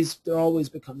 there always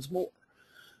becomes more.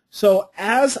 So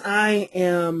as I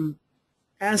am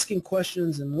asking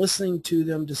questions and listening to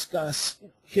them discuss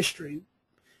history,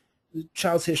 the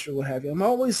child's history, what have you. I'm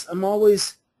always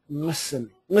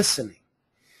listening.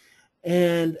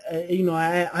 And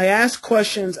I ask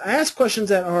questions. I ask questions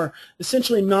that are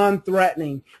essentially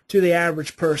non-threatening to the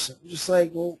average person. Just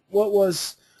like, well,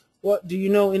 what do you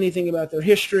know anything about their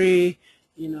history?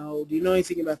 Do you know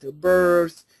anything about their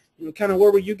birth? Kind of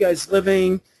where were you guys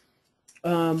living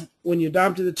when you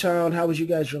adopted the child? How was you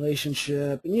guys'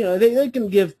 relationship? And they can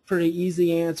give pretty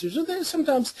easy answers, or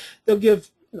sometimes they'll give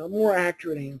more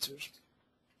accurate answers.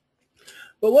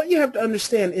 But what you have to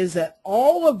understand is that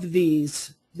all of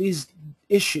these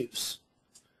issues,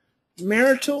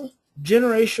 marital,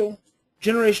 generational,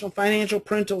 financial,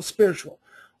 parental, spiritual,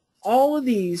 all of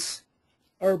these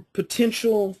are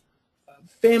potential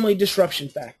family disruption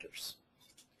factors.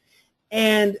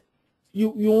 And you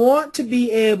want to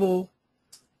be able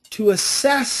to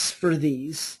assess for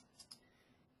these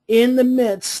in the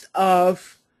midst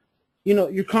of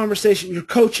your conversation, your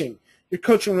coaching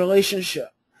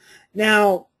relationship.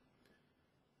 Now,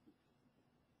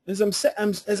 as I'm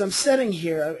sitting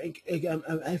here,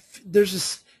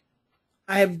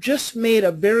 I have just made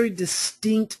a very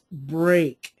distinct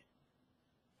break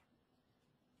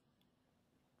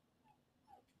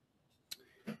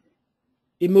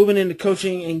in moving into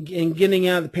coaching and getting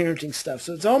out of the parenting stuff.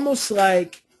 So it's almost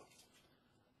like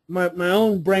my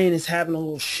own brain is having a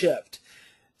little shift.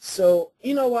 So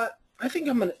you know what? I think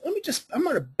I'm gonna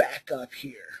back up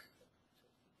here.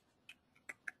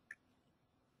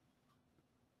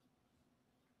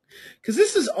 Because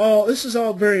this is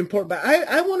all very important, but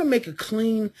I want to make a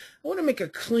clean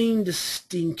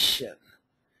distinction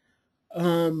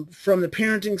from the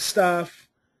parenting stuff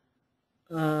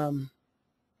and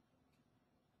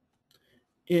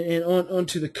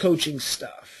onto the coaching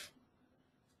stuff.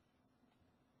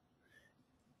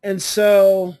 And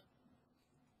so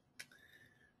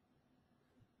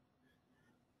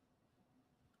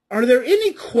are there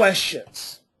any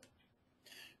questions?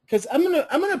 Because I'm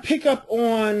gonna pick up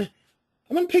on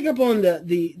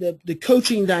the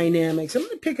coaching dynamics. I'm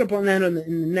going to pick up on that in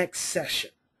the next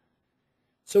session.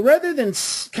 So rather than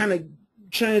kind of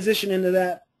transition into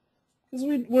that, because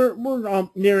we're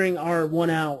nearing our 1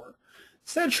 hour,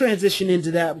 instead of transition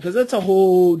into that, because that's a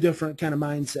whole different kind of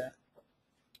mindset.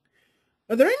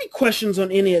 Are there any questions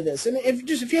on any of this? And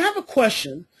if you have a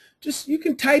question, you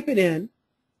can type it in.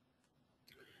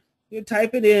 You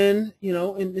type it in,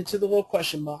 into the little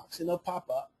question box, and it'll pop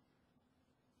up.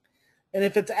 And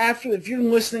if you're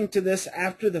listening to this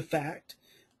after the fact,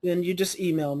 then you just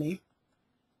email me.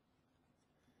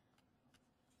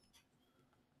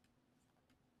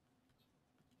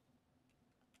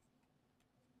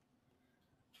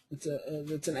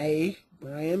 It's an A,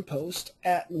 Brian Post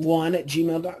at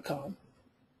 1@gmail.com.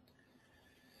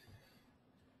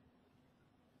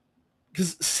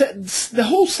 Because the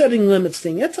whole setting limits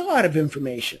thing, that's a lot of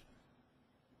information.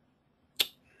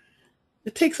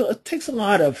 It takes a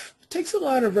lot of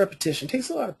repetition, takes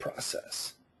a lot of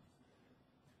process.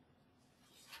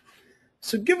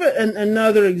 So give it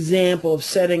another example of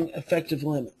setting effective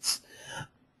limits.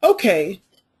 Okay.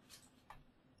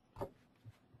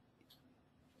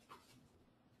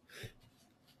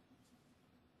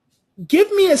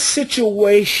 Give me a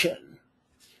situation,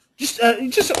 just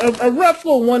a rough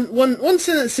little one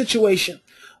sentence situation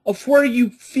of where you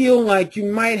feel like you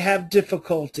might have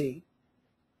difficulty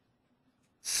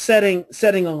setting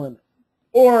a limit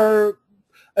or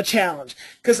a challenge.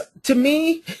 Because to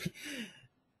me,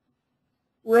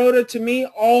 Rhoda, it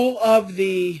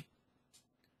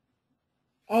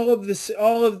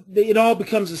all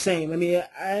becomes the same. I mean,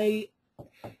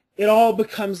 it all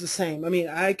becomes the same. I mean,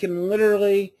 I can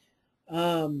literally,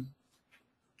 I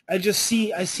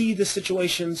see the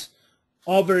situations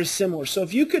all very similar. So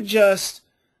if you could just,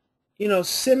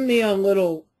 send me a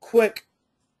little quick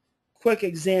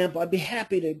example, I'd be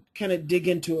happy to kind of dig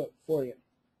into it for you.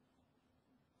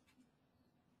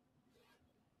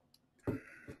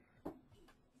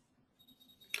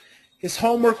 His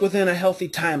homework within a healthy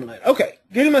timeline. Okay,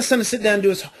 getting my son to sit down and do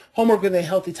his homework within a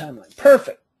healthy timeline.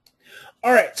 Perfect.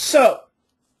 All right, so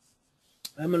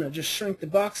I'm going to just shrink the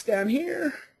box down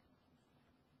here.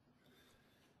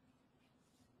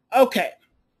 Okay.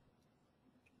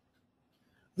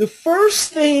 The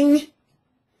first thing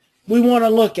we want to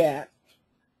look at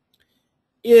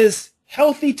is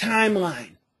healthy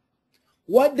timeline.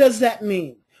 What does that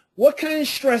mean? What kind of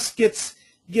stress gets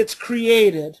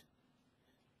created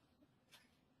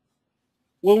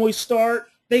when we start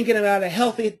thinking about a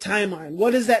healthy timeline?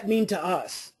 What does that mean to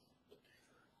us?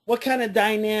 What kind of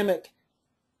dynamic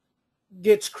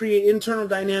gets created, internal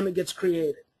dynamic gets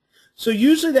created? So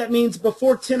usually that means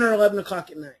before 10 or 11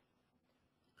 o'clock at night.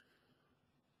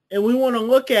 And we want to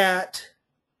look at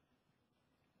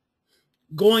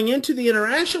going into the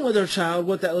interaction with our child,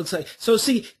 what that looks like. So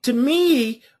see, to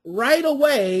me, right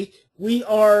away, we've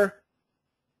already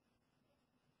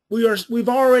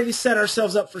set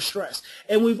ourselves up for stress.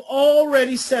 And we've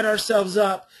already set ourselves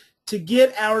up to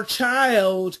get our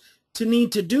child to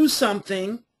need to do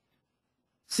something.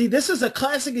 See, this is a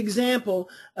classic example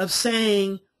of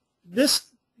saying this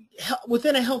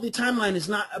within a healthy timeline is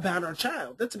not about our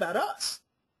child. That's about us.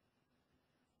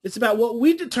 It's about what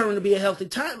we determine to be a healthy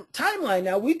timeline.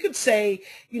 Now, we could say,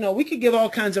 we could give all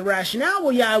kinds of rationale.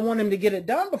 Well, yeah, I want him to get it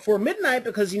done before midnight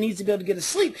because he needs to be able to get to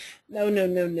sleep. No.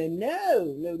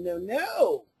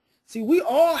 See, we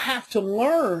all have to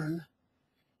learn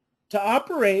to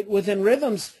operate within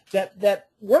rhythms that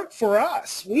work for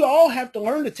us. We all have to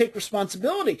learn to take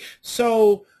responsibility.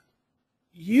 So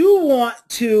you want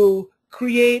to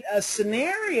create a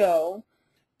scenario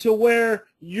to where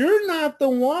you're not the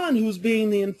one who's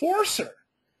being the enforcer.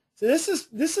 So this is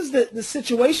the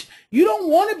situation. You don't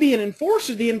want to be an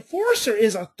enforcer. The enforcer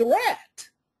is a threat.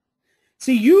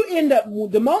 See, you end up,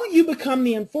 the moment you become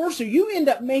the enforcer, you end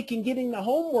up making getting the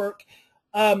homework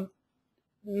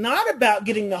not about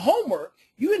getting the homework.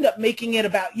 You end up making it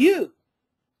about you.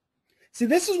 See,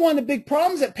 this is one of the big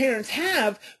problems that parents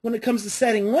have when it comes to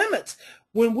setting limits.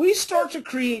 When we start to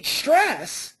create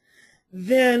stress,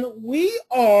 then we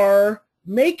are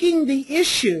making the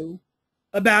issue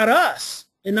about us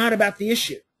and not about the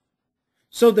issue.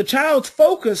 So the child's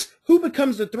focus, who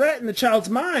becomes the threat in the child's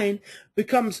mind,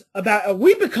 becomes about,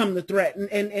 we become the threat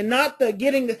and not the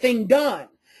getting the thing done.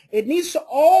 It needs to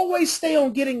always stay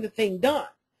on getting the thing done.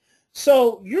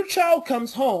 So your child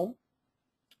comes home,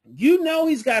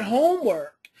 he's got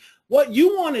homework. What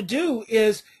you want to do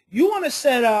is you want to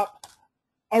set up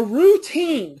a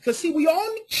routine, because see, we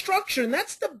all need structure, and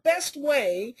that's the best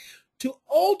way to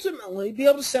ultimately be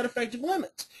able to set effective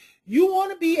limits. You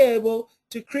want to be able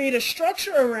to create a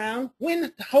structure around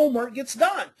when homework gets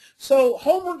done. So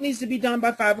homework needs to be done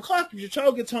by 5 o'clock. If your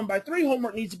child gets home by 3,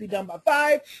 homework needs to be done by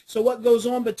 5. So what goes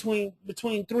on between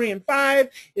 3 and 5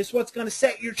 is what's going to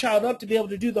set your child up to be able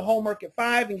to do the homework at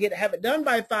 5 and have it done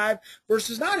by 5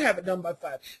 versus not have it done by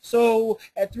 5. So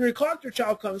at 3 o'clock, your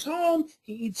child comes home,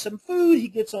 he eats some food, he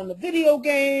gets on the video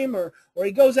game, or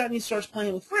he goes out and he starts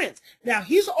playing with friends. Now,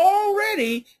 he's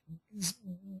already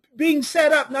being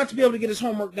set up not to be able to get his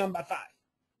homework done by 5.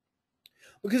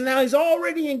 Because now he's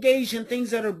already engaged in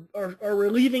things that are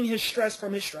relieving his stress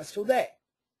from his stressful day.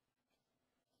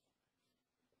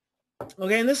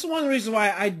 Okay, and this is one of the reasons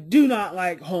why I do not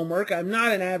like homework. I'm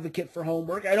not an advocate for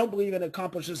homework. I don't believe it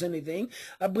accomplishes anything.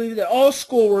 I believe that all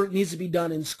schoolwork needs to be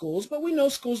done in schools, but we know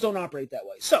schools don't operate that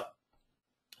way. So,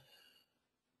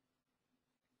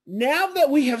 now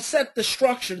that we have set the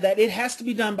structure that it has to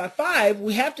be done by 5,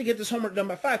 we have to get this homework done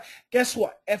by 5. Guess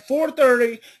what? At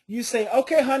 4:30, you say,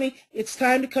 okay, honey, it's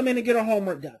time to come in and get our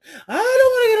homework done. I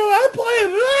don't want to get I'm playing.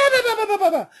 Blah, blah, blah,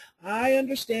 blah. I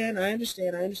understand. I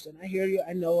hear you.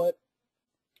 I know it.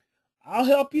 I'll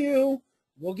help you.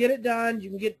 We'll get it done. You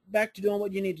can get back to doing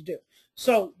what you need to do.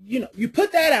 So, you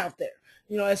put that out there,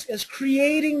 as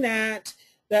creating that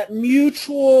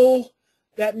mutual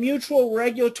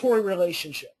regulatory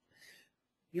relationship.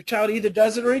 Your child either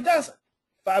does it or he doesn't.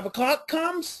 5 o'clock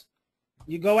comes,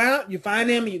 you go out, you find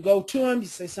him, you go to him, you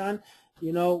say, son,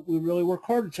 we really work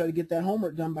hard to try to get that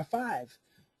homework done by 5,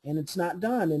 and it's not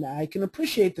done. And I can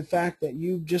appreciate the fact that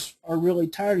you just are really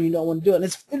tired and you don't want to do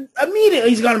it. And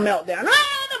immediately he's going to melt down.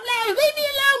 Leave me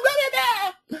alone, blah,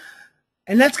 blah, blah.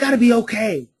 And that's got to be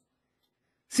okay.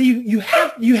 See, you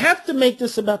have to make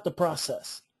this about the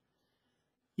process.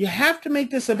 You have to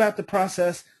make this about the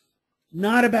process,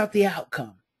 not about the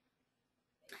outcome.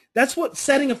 That's what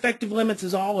setting effective limits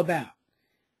is all about.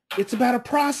 It's about a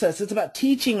process. It's about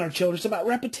teaching our children. It's about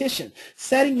repetition,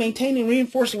 setting, maintaining,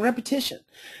 reinforcing repetition.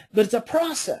 But it's a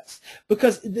process,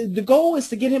 because the goal is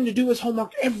to get him to do his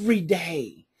homework every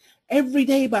day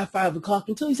by 5 o'clock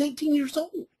until he's 18 years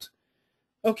old.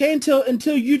 Okay, until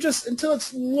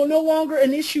it's no longer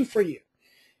an issue for you.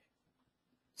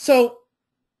 So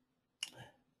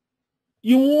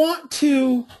you want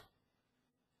to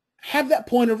have that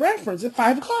point of reference at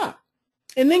 5 o'clock.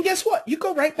 And then guess what? You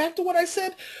go right back to what I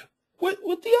said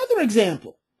with the other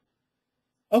example.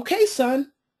 Okay,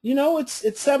 son,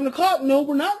 it's 7 o'clock. No,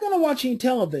 we're not going to watch any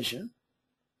television.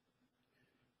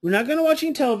 We're not going to watch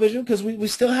any television because we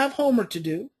still have homework to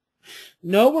do.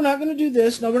 No, we're not going to do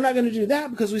this. No, we're not going to do that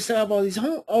because we still have this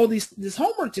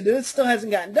homework to do. It still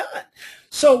hasn't gotten done.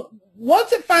 So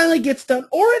once it finally gets done,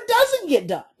 or it doesn't get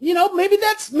done, maybe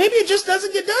it just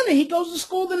doesn't get done, and he goes to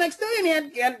school the next day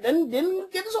and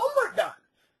didn't get his homework done.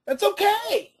 That's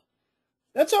okay.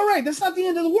 That's all right. That's not the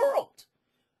end of the world.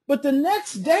 But the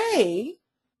next day,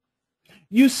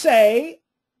 you say,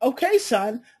 okay,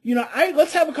 son,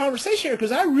 let's have a conversation here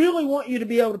because I really want you to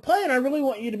be able to play and I really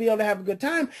want you to be able to have a good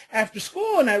time after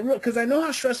school, and because I know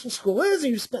how stressful school is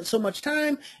and you spent so much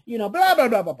time, blah, blah, blah,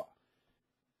 blah, blah.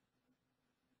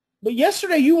 But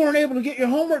yesterday you weren't able to get your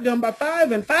homework done by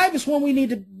 5, and 5 is when we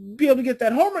need to be able to get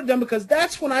that homework done because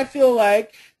that's when I feel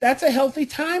like that's a healthy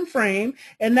time frame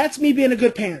and that's me being a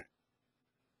good parent.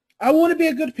 I want to be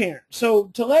a good parent. So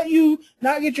to let you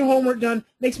not get your homework done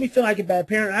makes me feel like a bad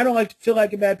parent. I don't like to feel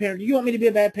like a bad parent. Do you want me to be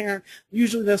a bad parent?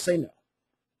 Usually they'll say no.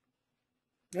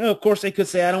 Of course, they could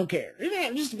say, I don't care.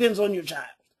 It just depends on your child.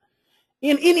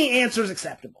 And any answer is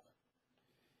acceptable.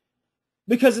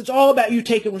 Because it's all about you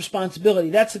taking responsibility.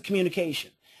 That's the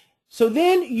communication. So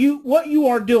then what you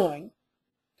are doing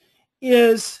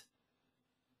is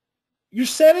you're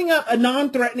setting up a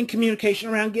non-threatening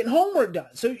communication around getting homework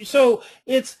done. So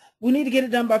it's, we need to get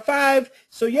it done by 5.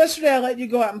 So yesterday I let you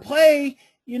go out and play,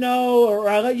 or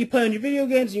I let you play on your video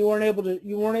games and you weren't able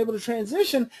to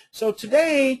transition. So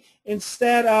today,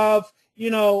 instead of,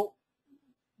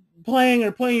 playing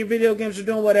your video games or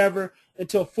doing whatever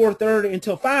until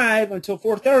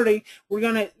 4:30, we're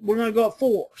gonna go at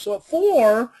 4. So at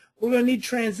 4, we're gonna need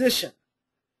transition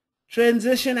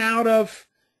out of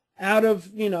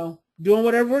doing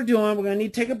whatever we're doing. We're gonna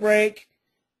need to take a break,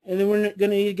 and then we're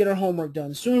gonna need to get our homework done.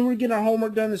 The sooner we get our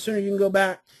homework done, the sooner you can go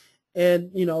back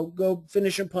and go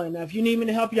finish your playing. Now, if you need me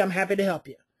to help you, I'm happy to help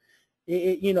you.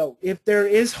 If there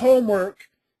is homework,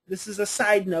 this is a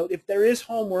side note. If there is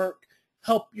homework,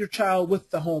 help your child with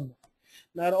the homework.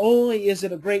 Not only is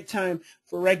it a great time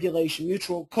for regulation,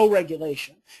 mutual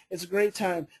co-regulation, it's a great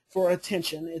time for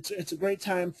attention. It's a great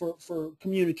time for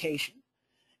communication.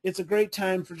 It's a great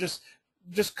time for just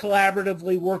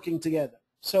collaboratively working together.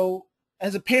 So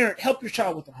as a parent, help your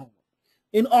child with their homework.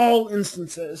 In all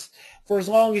instances, for as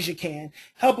long as you can,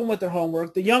 help them with their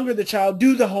homework. The younger the child,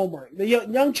 do the homework. The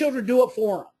young children, do it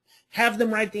for them. Have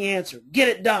them write the answer. Get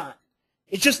it done.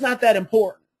 It's just not that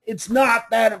important. It's not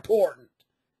that important.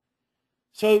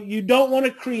 So you don't want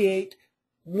to create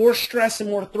more stress and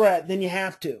more threat than you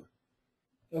have to.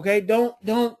 Okay?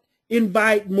 Don't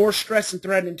invite more stress and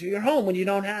threat into your home when you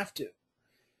don't have to.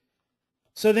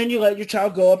 So then you let your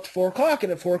child go up to 4 o'clock,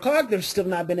 and at 4 o'clock they've still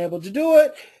not been able to do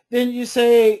it. Then you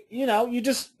say, you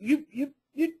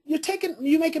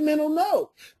make a mental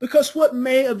note, because what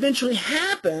may eventually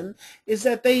happen is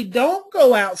that they don't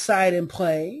go outside and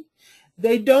play.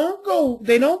 They don't go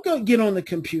get on the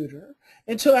computer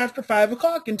until after 5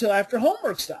 o'clock, until after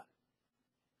homework's done.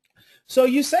 So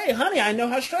you say, honey, I know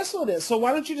how stressful it is. So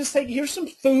why don't you just here's some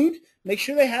food. Make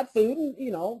sure they have food,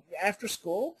 after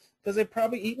school, because they're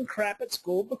probably eating crap at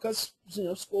school because,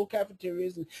 school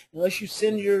cafeterias, and unless you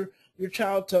send your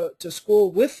child to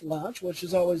school with lunch, which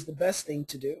is always the best thing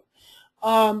to do,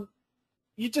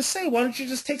 you just say, why don't you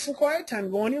just take some quiet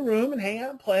time, go in your room and hang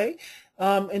out and play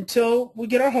until we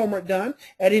get our homework done.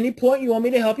 At any point you want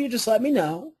me to help you, just let me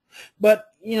know. But,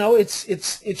 it's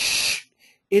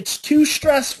too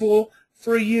stressful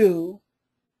for you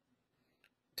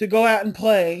to go out and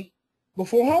play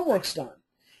before homework's done.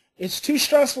 It's too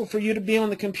stressful for you to be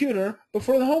on the computer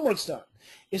before the homework's done.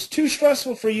 It's too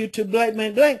stressful for you to blank,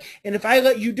 blank, blank. And if I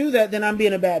let you do that, then I'm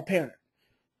being a bad parent.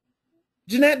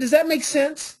 Jeanette, does that make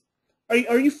sense?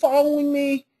 Are you following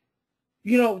me,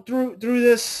 through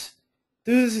this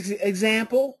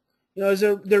example? Is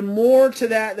there more to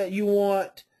that you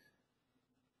want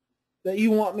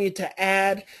me to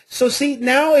add? So see,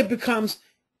 now it becomes,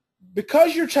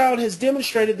 because your child has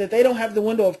demonstrated that they don't have the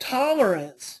window of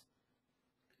tolerance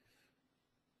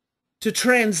to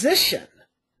transition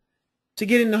to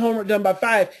getting the homework done by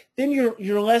 5, then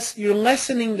you're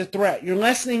lessening the threat. You're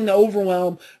lessening the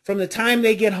overwhelm from the time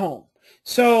they get home.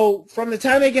 So from the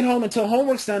time they get home until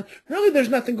homework's done, really there's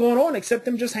nothing going on except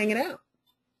them just hanging out.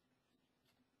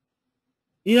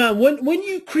 When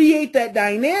you create that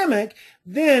dynamic,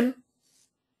 then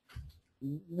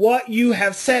what you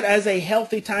have set as a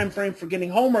healthy time frame for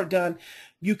getting homework done,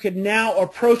 you can now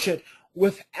approach it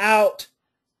without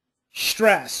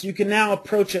stress. You can now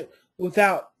approach it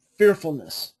without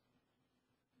fearfulness.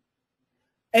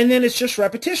 And then it's just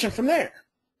repetition from there.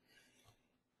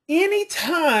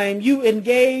 Anytime you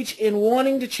engage in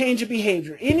wanting to change a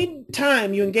behavior,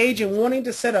 anytime you engage in wanting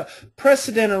to set a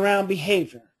precedent around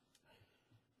behavior,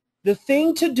 the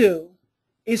thing to do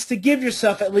is to give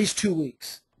yourself at least 2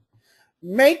 weeks.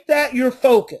 Make that your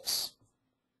focus.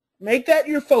 Make that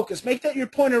your focus. Make that your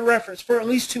point of reference for at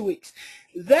least 2 weeks.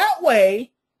 That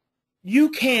way,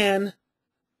 you've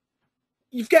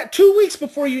got 2 weeks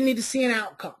before you need to see an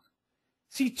outcome.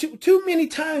 See, too many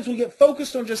times we get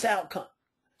focused on just outcome.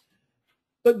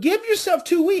 But give yourself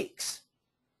 2 weeks.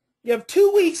 You have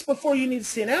 2 weeks before you need to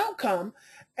see an outcome,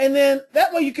 and then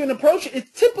that way you can approach it.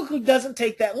 It typically doesn't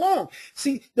take that long.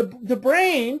 See, the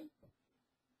brain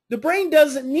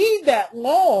doesn't need that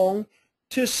long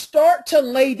to start to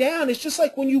lay down. It's just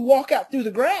like when you walk out through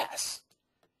the grass.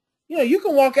 You know, you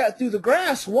can walk out through the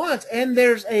grass once, and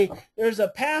there's a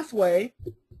pathway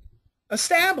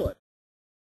established.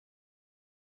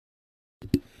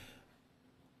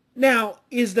 Now,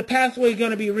 is the pathway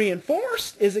going to be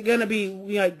reinforced? Is it going to be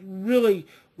like really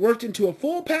worked into a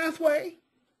full pathway?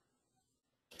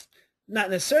 Not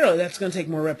necessarily. That's going to take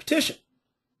more repetition.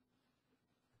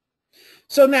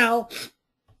 So now,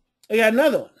 I got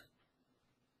another one.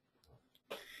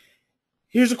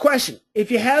 Here's a question. If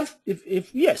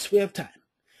yes, we have time.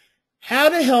 How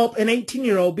to help an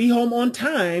 18-year-old be home on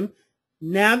time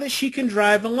now that she can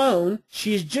drive alone?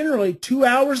 She is generally 2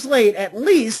 hours late, at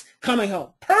least, coming home.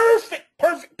 Perfect,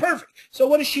 perfect, perfect. So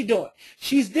what is she doing?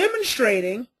 She's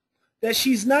demonstrating that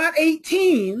she's not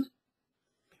 18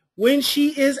 when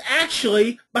she is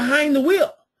actually behind the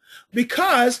wheel,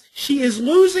 because she is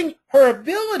losing her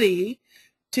ability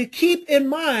to keep in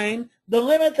mind the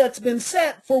limit that's been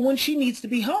set for when she needs to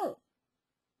be home.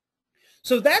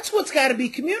 So that's what's got to be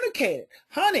communicated.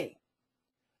 Honey,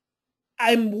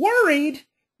 I'm worried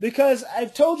because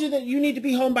I've told you that you need to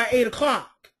be home by 8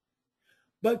 o'clock.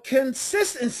 But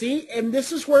consistency, and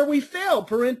this is where we fail,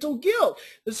 parental guilt.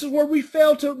 This is where we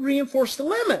fail to reinforce the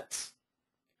limits.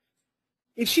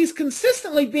 If she's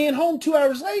consistently being home 2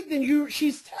 hours late, then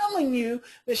she's telling you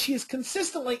that she is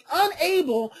consistently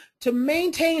unable to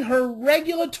maintain her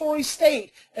regulatory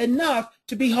state enough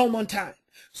to be home on time.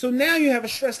 So now you have a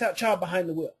stressed out child behind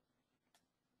the wheel.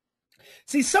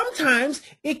 See, sometimes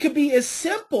it could be as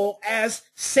simple as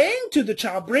saying to the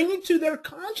child, bringing to their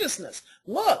consciousness,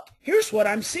 look, here's what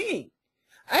I'm seeing.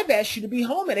 I've asked you to be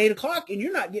home at 8 o'clock, and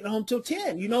you're not getting home till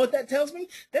 10. You know what that tells me?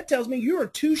 That tells me you are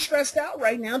too stressed out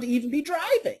right now to even be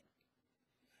driving.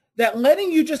 That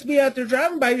letting you just be out there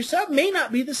driving by yourself may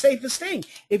not be the safest thing.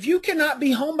 If you cannot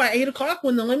be home by 8 o'clock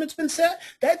when the limit's been set,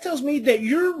 that tells me that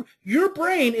your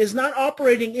brain is not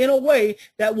operating in a way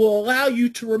that will allow you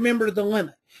to remember the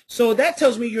limit. So that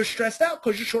tells me you're stressed out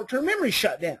because your short-term memory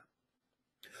shut down.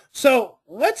 So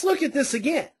let's look at this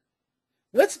again.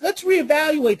 Let's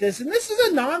reevaluate this. And this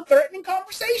is a non-threatening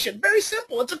conversation. Very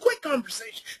simple. It's a quick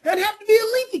conversation. It doesn't have to be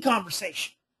a lengthy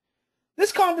conversation.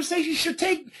 This conversation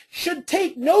should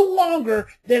take no longer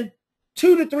than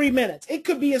 2 to 3 minutes. It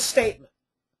could be a statement.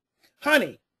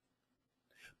 Honey,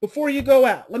 before you go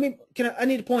out, I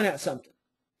need to point out something.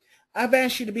 I've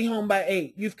asked you to be home by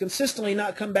 8. You've consistently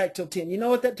not come back till 10. You know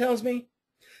what that tells me?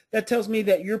 That tells me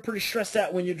that you're pretty stressed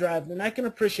out when you're driving, and I can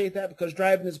appreciate that because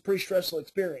driving is a pretty stressful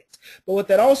experience. But what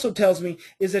that also tells me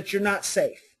is that you're not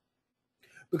safe.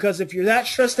 Because if you're that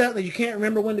stressed out that you can't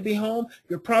remember when to be home,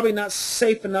 you're probably not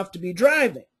safe enough to be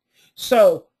driving.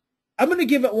 So I'm going to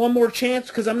give it one more chance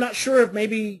because I'm not sure if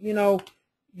maybe,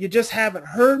 you just haven't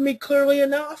heard me clearly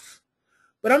enough.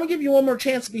 But I'm going to give you one more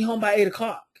chance to be home by 8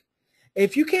 o'clock.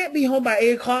 If you can't be home by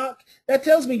 8 o'clock, that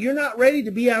tells me you're not ready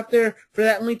to be out there for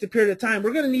that length of period of time.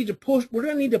 We're going to need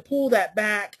to pull that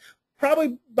back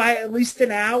probably by at least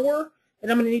an hour, and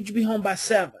I'm going to need you to be home by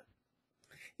 7.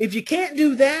 If you can't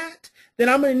do that, then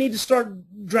I'm going to need to start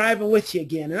driving with you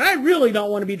again. And I really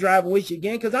don't want to be driving with you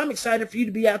again because I'm excited for you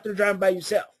to be out there driving by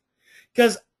yourself.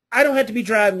 Because I don't have to be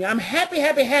driving you. I'm happy,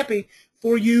 happy, happy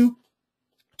for you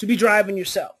to be driving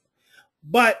yourself.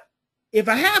 But if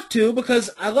I have to, because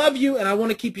I love you and I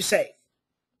want to keep you safe,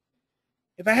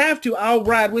 if I have to, I'll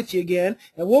ride with you again,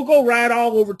 and we'll go ride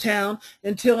all over town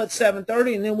until it's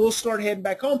 7:30, and then we'll start heading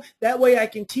back home. That way I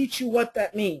can teach you what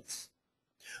that means.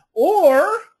 Or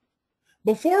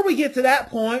before we get to that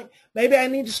point, maybe I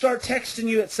need to start texting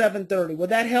you at 7:30. Would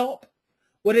that help?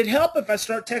 Would it help if I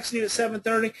start texting you at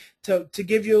 7:30 to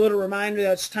give you a little reminder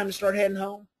that it's time to start heading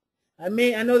home? I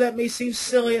know that may seem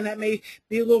silly and that may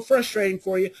be a little frustrating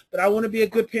for you, but I want to be a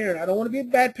good parent. I don't want to be a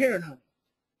bad parent, honey.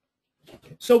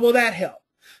 So will that help?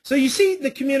 So you see the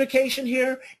communication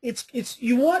here?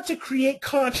 You want to create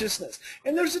consciousness.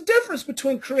 And there's a difference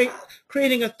between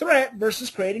creating a threat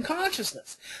versus creating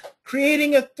consciousness.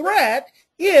 Creating a threat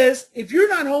is, if you're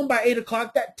not home by 8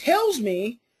 o'clock, that tells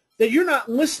me that you're not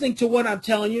listening to what I'm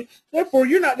telling you. Therefore,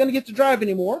 you're not going to get to drive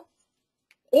anymore.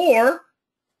 Or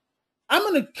I'm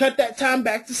going to cut that time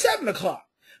back to 7 o'clock.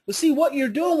 But see, what you're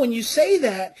doing when you say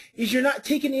that is you're not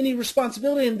taking any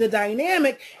responsibility in the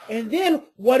dynamic, and then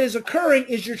what is occurring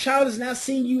is your child is now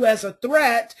seeing you as a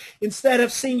threat instead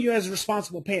of seeing you as a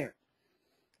responsible parent.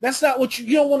 That's not what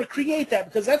you don't want to create that,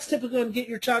 because that's typically going to get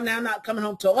your child now not coming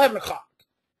home till 11 o'clock.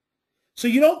 So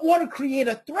you don't want to create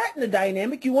a threat in the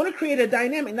dynamic. You want to create a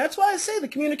dynamic. And that's why I say the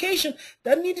communication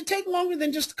doesn't need to take longer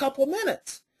than just a couple of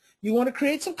minutes. You want to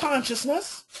create some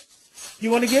consciousness.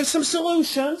 You want to give some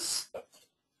solutions.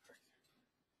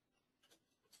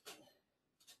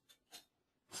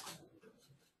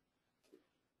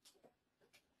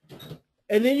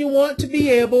 And then you want to be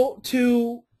able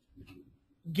to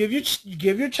give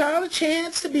your child a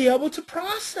chance to be able to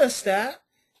process that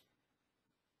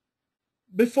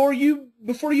before you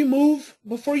move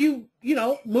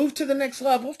to the next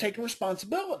level of taking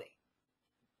responsibility.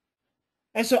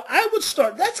 And so I would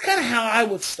start, that's kind of how I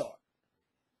would start,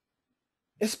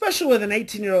 especially with an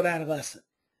 18-year-old adolescent,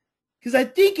 because I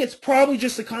think it's probably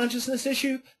just a consciousness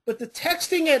issue, but the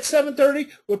texting at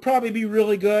 7:30 would probably be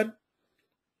really good.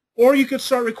 Or you could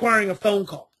start requiring a phone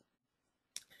call.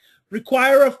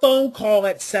 Require a phone call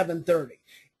at 7:30.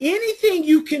 Anything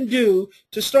you can do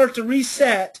to start to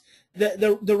reset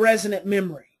the resonant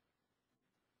memory.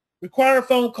 Require a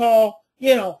phone call,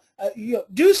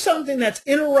 do something that's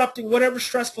interrupting whatever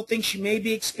stressful things she may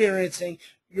be experiencing.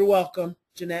 You're welcome,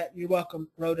 Jeanette. You're welcome,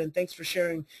 Rhoda, and thanks for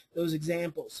sharing those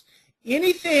examples.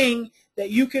 Anything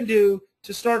that you can do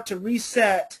to start to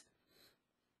reset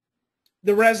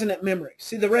the resonant memory.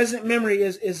 See, the resonant memory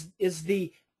is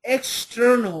the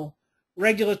external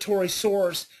regulatory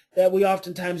source that we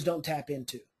oftentimes don't tap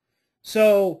into.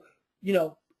 So,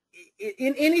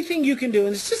 in anything you can do,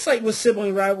 and it's just like with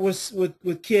sibling rivalries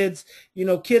with kids,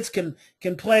 kids can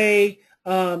play,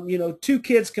 two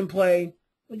kids can play.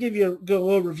 I'll give you a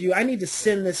little review. I need to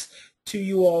send this to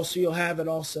you all so you'll have it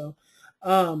also.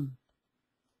 Let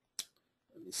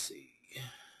me see.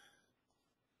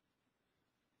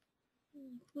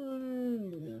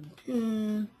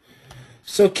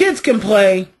 So kids can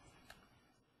play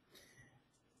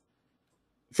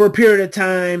for a period of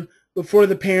time before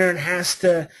the parent has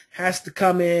to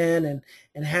come in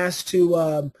and has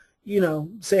to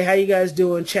say how you guys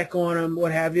doing, check on them,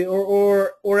 what have you,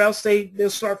 or else they'll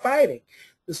start fighting.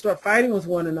 They'll start fighting with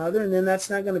one another, and then that's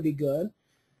not going to be good.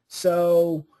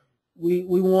 So we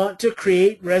want to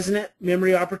create resonant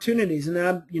memory opportunities. And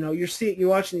now you're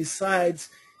watching these slides.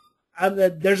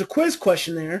 There's a quiz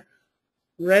question there.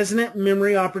 Resonant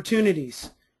memory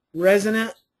opportunities.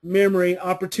 Resonant memory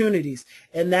opportunities.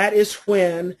 And that is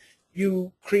when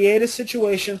you create a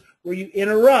situation where you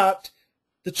interrupt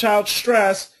the child's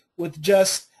stress with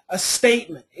just a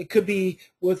statement. It could be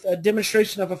with a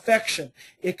demonstration of affection.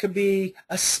 It could be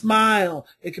a smile.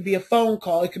 It could be a phone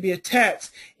call. It could be a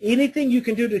text. Anything you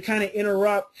can do to kind of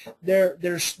interrupt their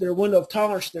window of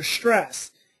tolerance, their stress.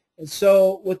 And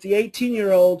so with the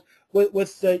 18-year-old,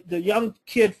 with the young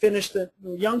kid the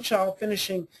young child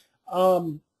finishing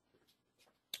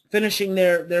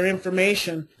their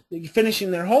information,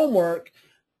 finishing their homework,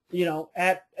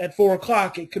 at 4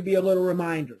 o'clock, it could be a little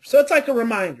reminder. So it's like a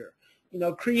reminder,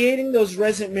 creating those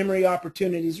resonant memory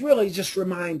opportunities, really just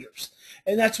reminders.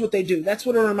 And that's what they do. That's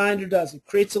what a reminder does. It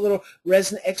creates a little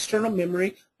resonant external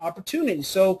memory opportunity.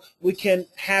 So we can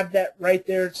have that right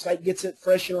there. It's like gets it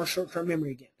fresh in our short-term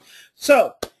memory again.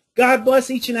 So God bless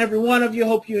each and every one of you.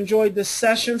 Hope you enjoyed this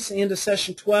session. It's the end of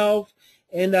session 12.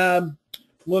 And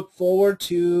look forward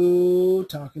to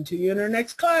talking to you in our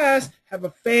next class. Have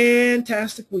a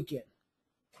fantastic weekend.